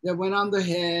bow that went on the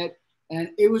head, and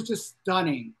it was just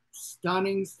stunning,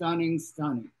 stunning, stunning,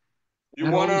 stunning. You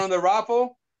won it on the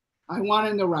raffle? I won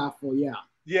in the raffle, yeah.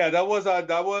 Yeah, that was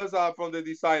from the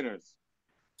designers.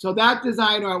 So that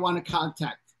designer I want to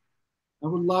contact. I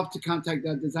would love to contact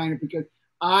that designer because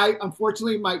I,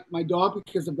 unfortunately, my dog,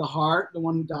 because of the heart, the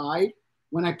one who died,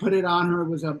 when I put it on her, it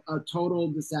was a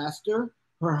total disaster.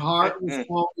 Her heart was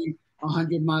falling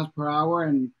 100 miles per hour.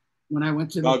 And when I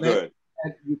went to the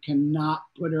vet, you cannot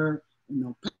put her in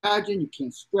no pageant. You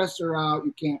can't stress her out.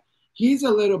 You can't. He's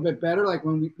a little bit better. Like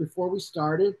before we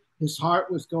started, his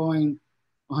heart was going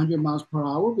 100 miles per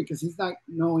hour because he's not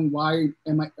knowing why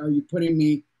are you putting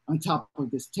me on top of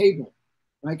this table,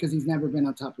 right? Because he's never been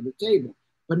on top of the table.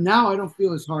 But now I don't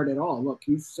feel his heart at all. Look,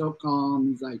 he's so calm.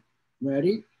 He's like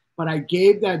ready. But I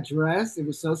gave that dress. It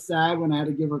was so sad when I had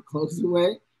to give her clothes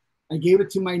away. I gave it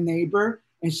to my neighbor,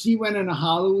 and she went in a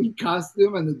Halloween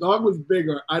costume, and the dog was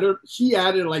bigger. She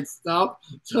added like stuff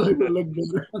so it would look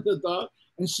better on the dog,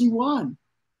 and she won.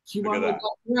 She won with that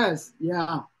dress.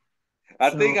 Yeah. I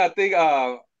think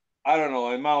I don't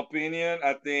know. In my opinion,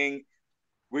 I think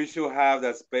we should have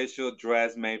that special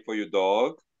dress made for your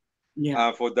dog.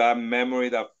 Yeah. For that memory,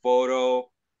 that photo,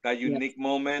 that unique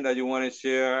moment that you want to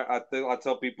share. I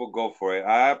tell people go for it.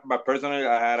 Personally,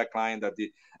 I had a client that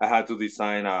I had to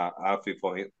design a outfit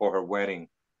for her wedding,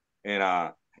 and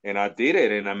I did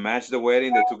it, and I matched the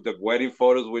wedding. They took the wedding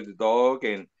photos with the dog,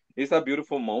 and it's a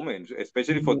beautiful moment,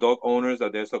 especially for dog owners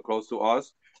that they're so close to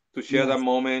us, to share that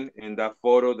moment in that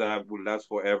photo that will last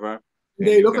forever. And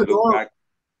they look adorable.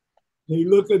 They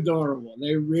look adorable.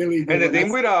 They really do. And the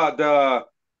thing with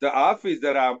the outfits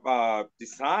that are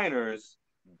designers,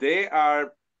 they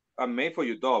are made for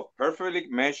your dog, perfectly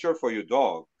measured for your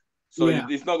dog. So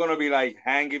it's not gonna be like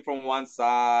hanging from one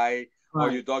side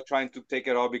or your dog trying to take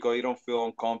it off because you don't feel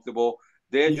uncomfortable.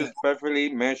 They're just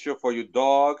perfectly measured for your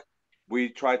dog. We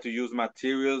try to use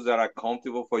materials that are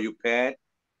comfortable for your pet,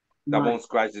 that won't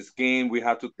scratch the skin. We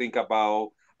have to think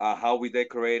about how we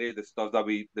decorated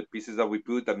the pieces that we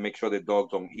put that make sure the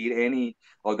dogs don't eat any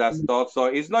of that stuff. So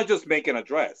it's not just making a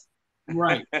dress.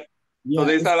 Right. So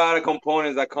there's a lot of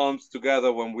components that comes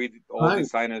together when all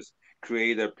designers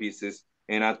create their pieces.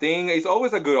 And I think it's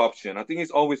always a good option. I think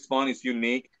it's always fun. It's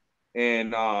unique,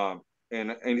 and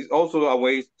it's also a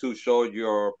way to show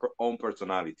your own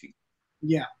personality.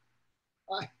 Yeah,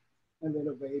 a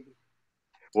little baby.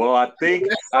 Well, I think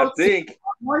how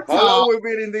long we've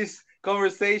been in this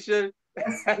conversation.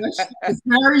 It's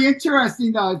very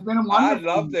interesting, though. It's been a wonderful.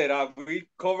 I loved it. We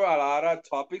covered a lot of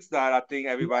topics that I think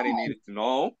everybody needed to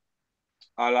know.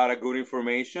 A lot of good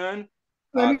information.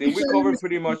 I think we covered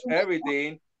pretty much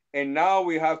everything. And now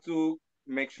we have to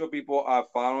make sure people are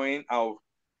following our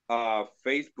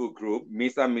Facebook group,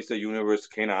 Miss and Mr. Universe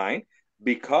K9,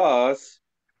 because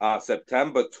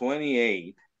September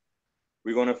 28th,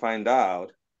 we're going to find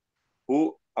out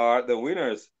who are the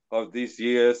winners of this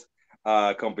year's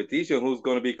competition, who's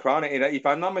going to be crowned. And if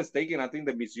I'm not mistaken, I think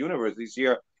the Miss Universe this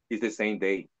year is the same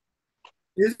day.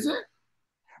 Is it?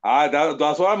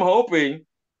 That's what I'm hoping.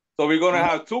 So we're going to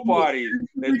have two parties.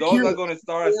 Those are going to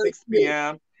start at 6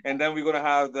 p.m. And then we're going to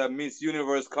have the Miss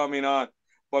Universe coming on.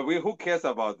 But who cares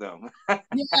about them?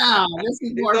 Yeah, this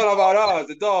is it's all about us,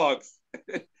 the dogs.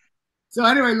 So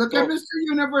anyway, look at Mr.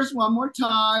 Universe one more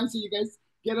time so you guys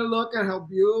get a look at how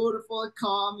beautiful and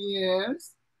calm he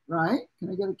is. Right? Can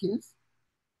I get a kiss?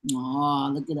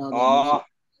 Oh, look at all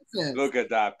that. Look at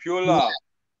that. Pure love.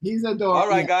 Yeah, he's adorable. All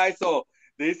right, guys. So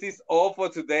this is all for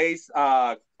today's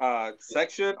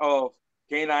section of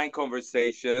K9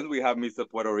 Conversations. We have Mr.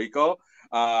 Puerto Rico.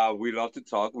 We love to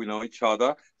talk. We know each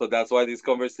other. So that's why this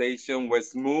conversation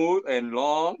was smooth and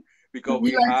long, because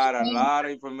we had a lot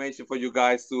of information for you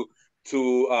guys to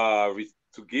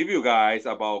give you guys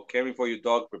about caring for your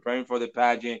dog, preparing for the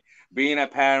pageant, being a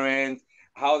parent,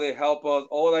 how they help us,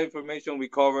 all the information we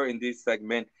cover in this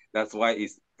segment. That's why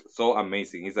it's so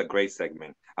amazing. It's a great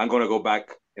segment. I'm going to go back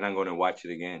and I'm going to watch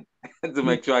it again to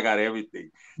make sure I got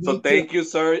everything. So thank you,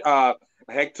 sir,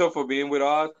 Hector, for being with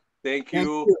us. Thank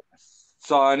you,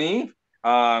 Sonny.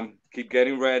 Keep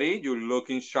getting ready. You're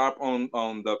looking sharp on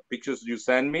the pictures you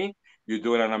send me. You're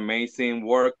doing an amazing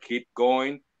work. Keep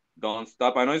going. Don't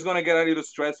stop. I know it's going to get a little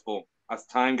stressful as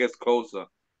time gets closer.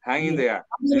 Hang in there.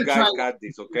 You guys got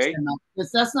this, okay?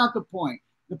 That's not the point.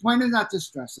 The point is not to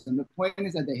stress them. The point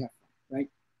is that they have fun, right?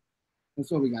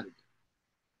 That's what we got to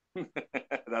do.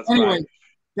 That's right.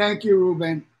 Thank you,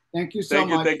 Ruben. Thank you so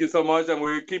much. Thank you so much. And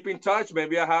we'll keep in touch.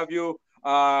 Maybe I have you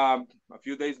a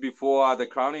few days before the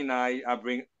crowning night. I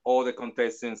bring all the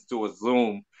contestants to a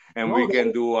Zoom and No, we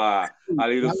can do a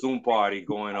little that, Zoom party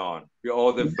going on with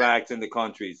all the flags in the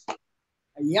countries.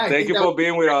 yeah, I Thank think you that. for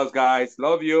being with us, guys.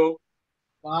 Love you.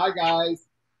 Bye, guys.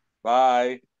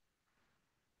 Bye.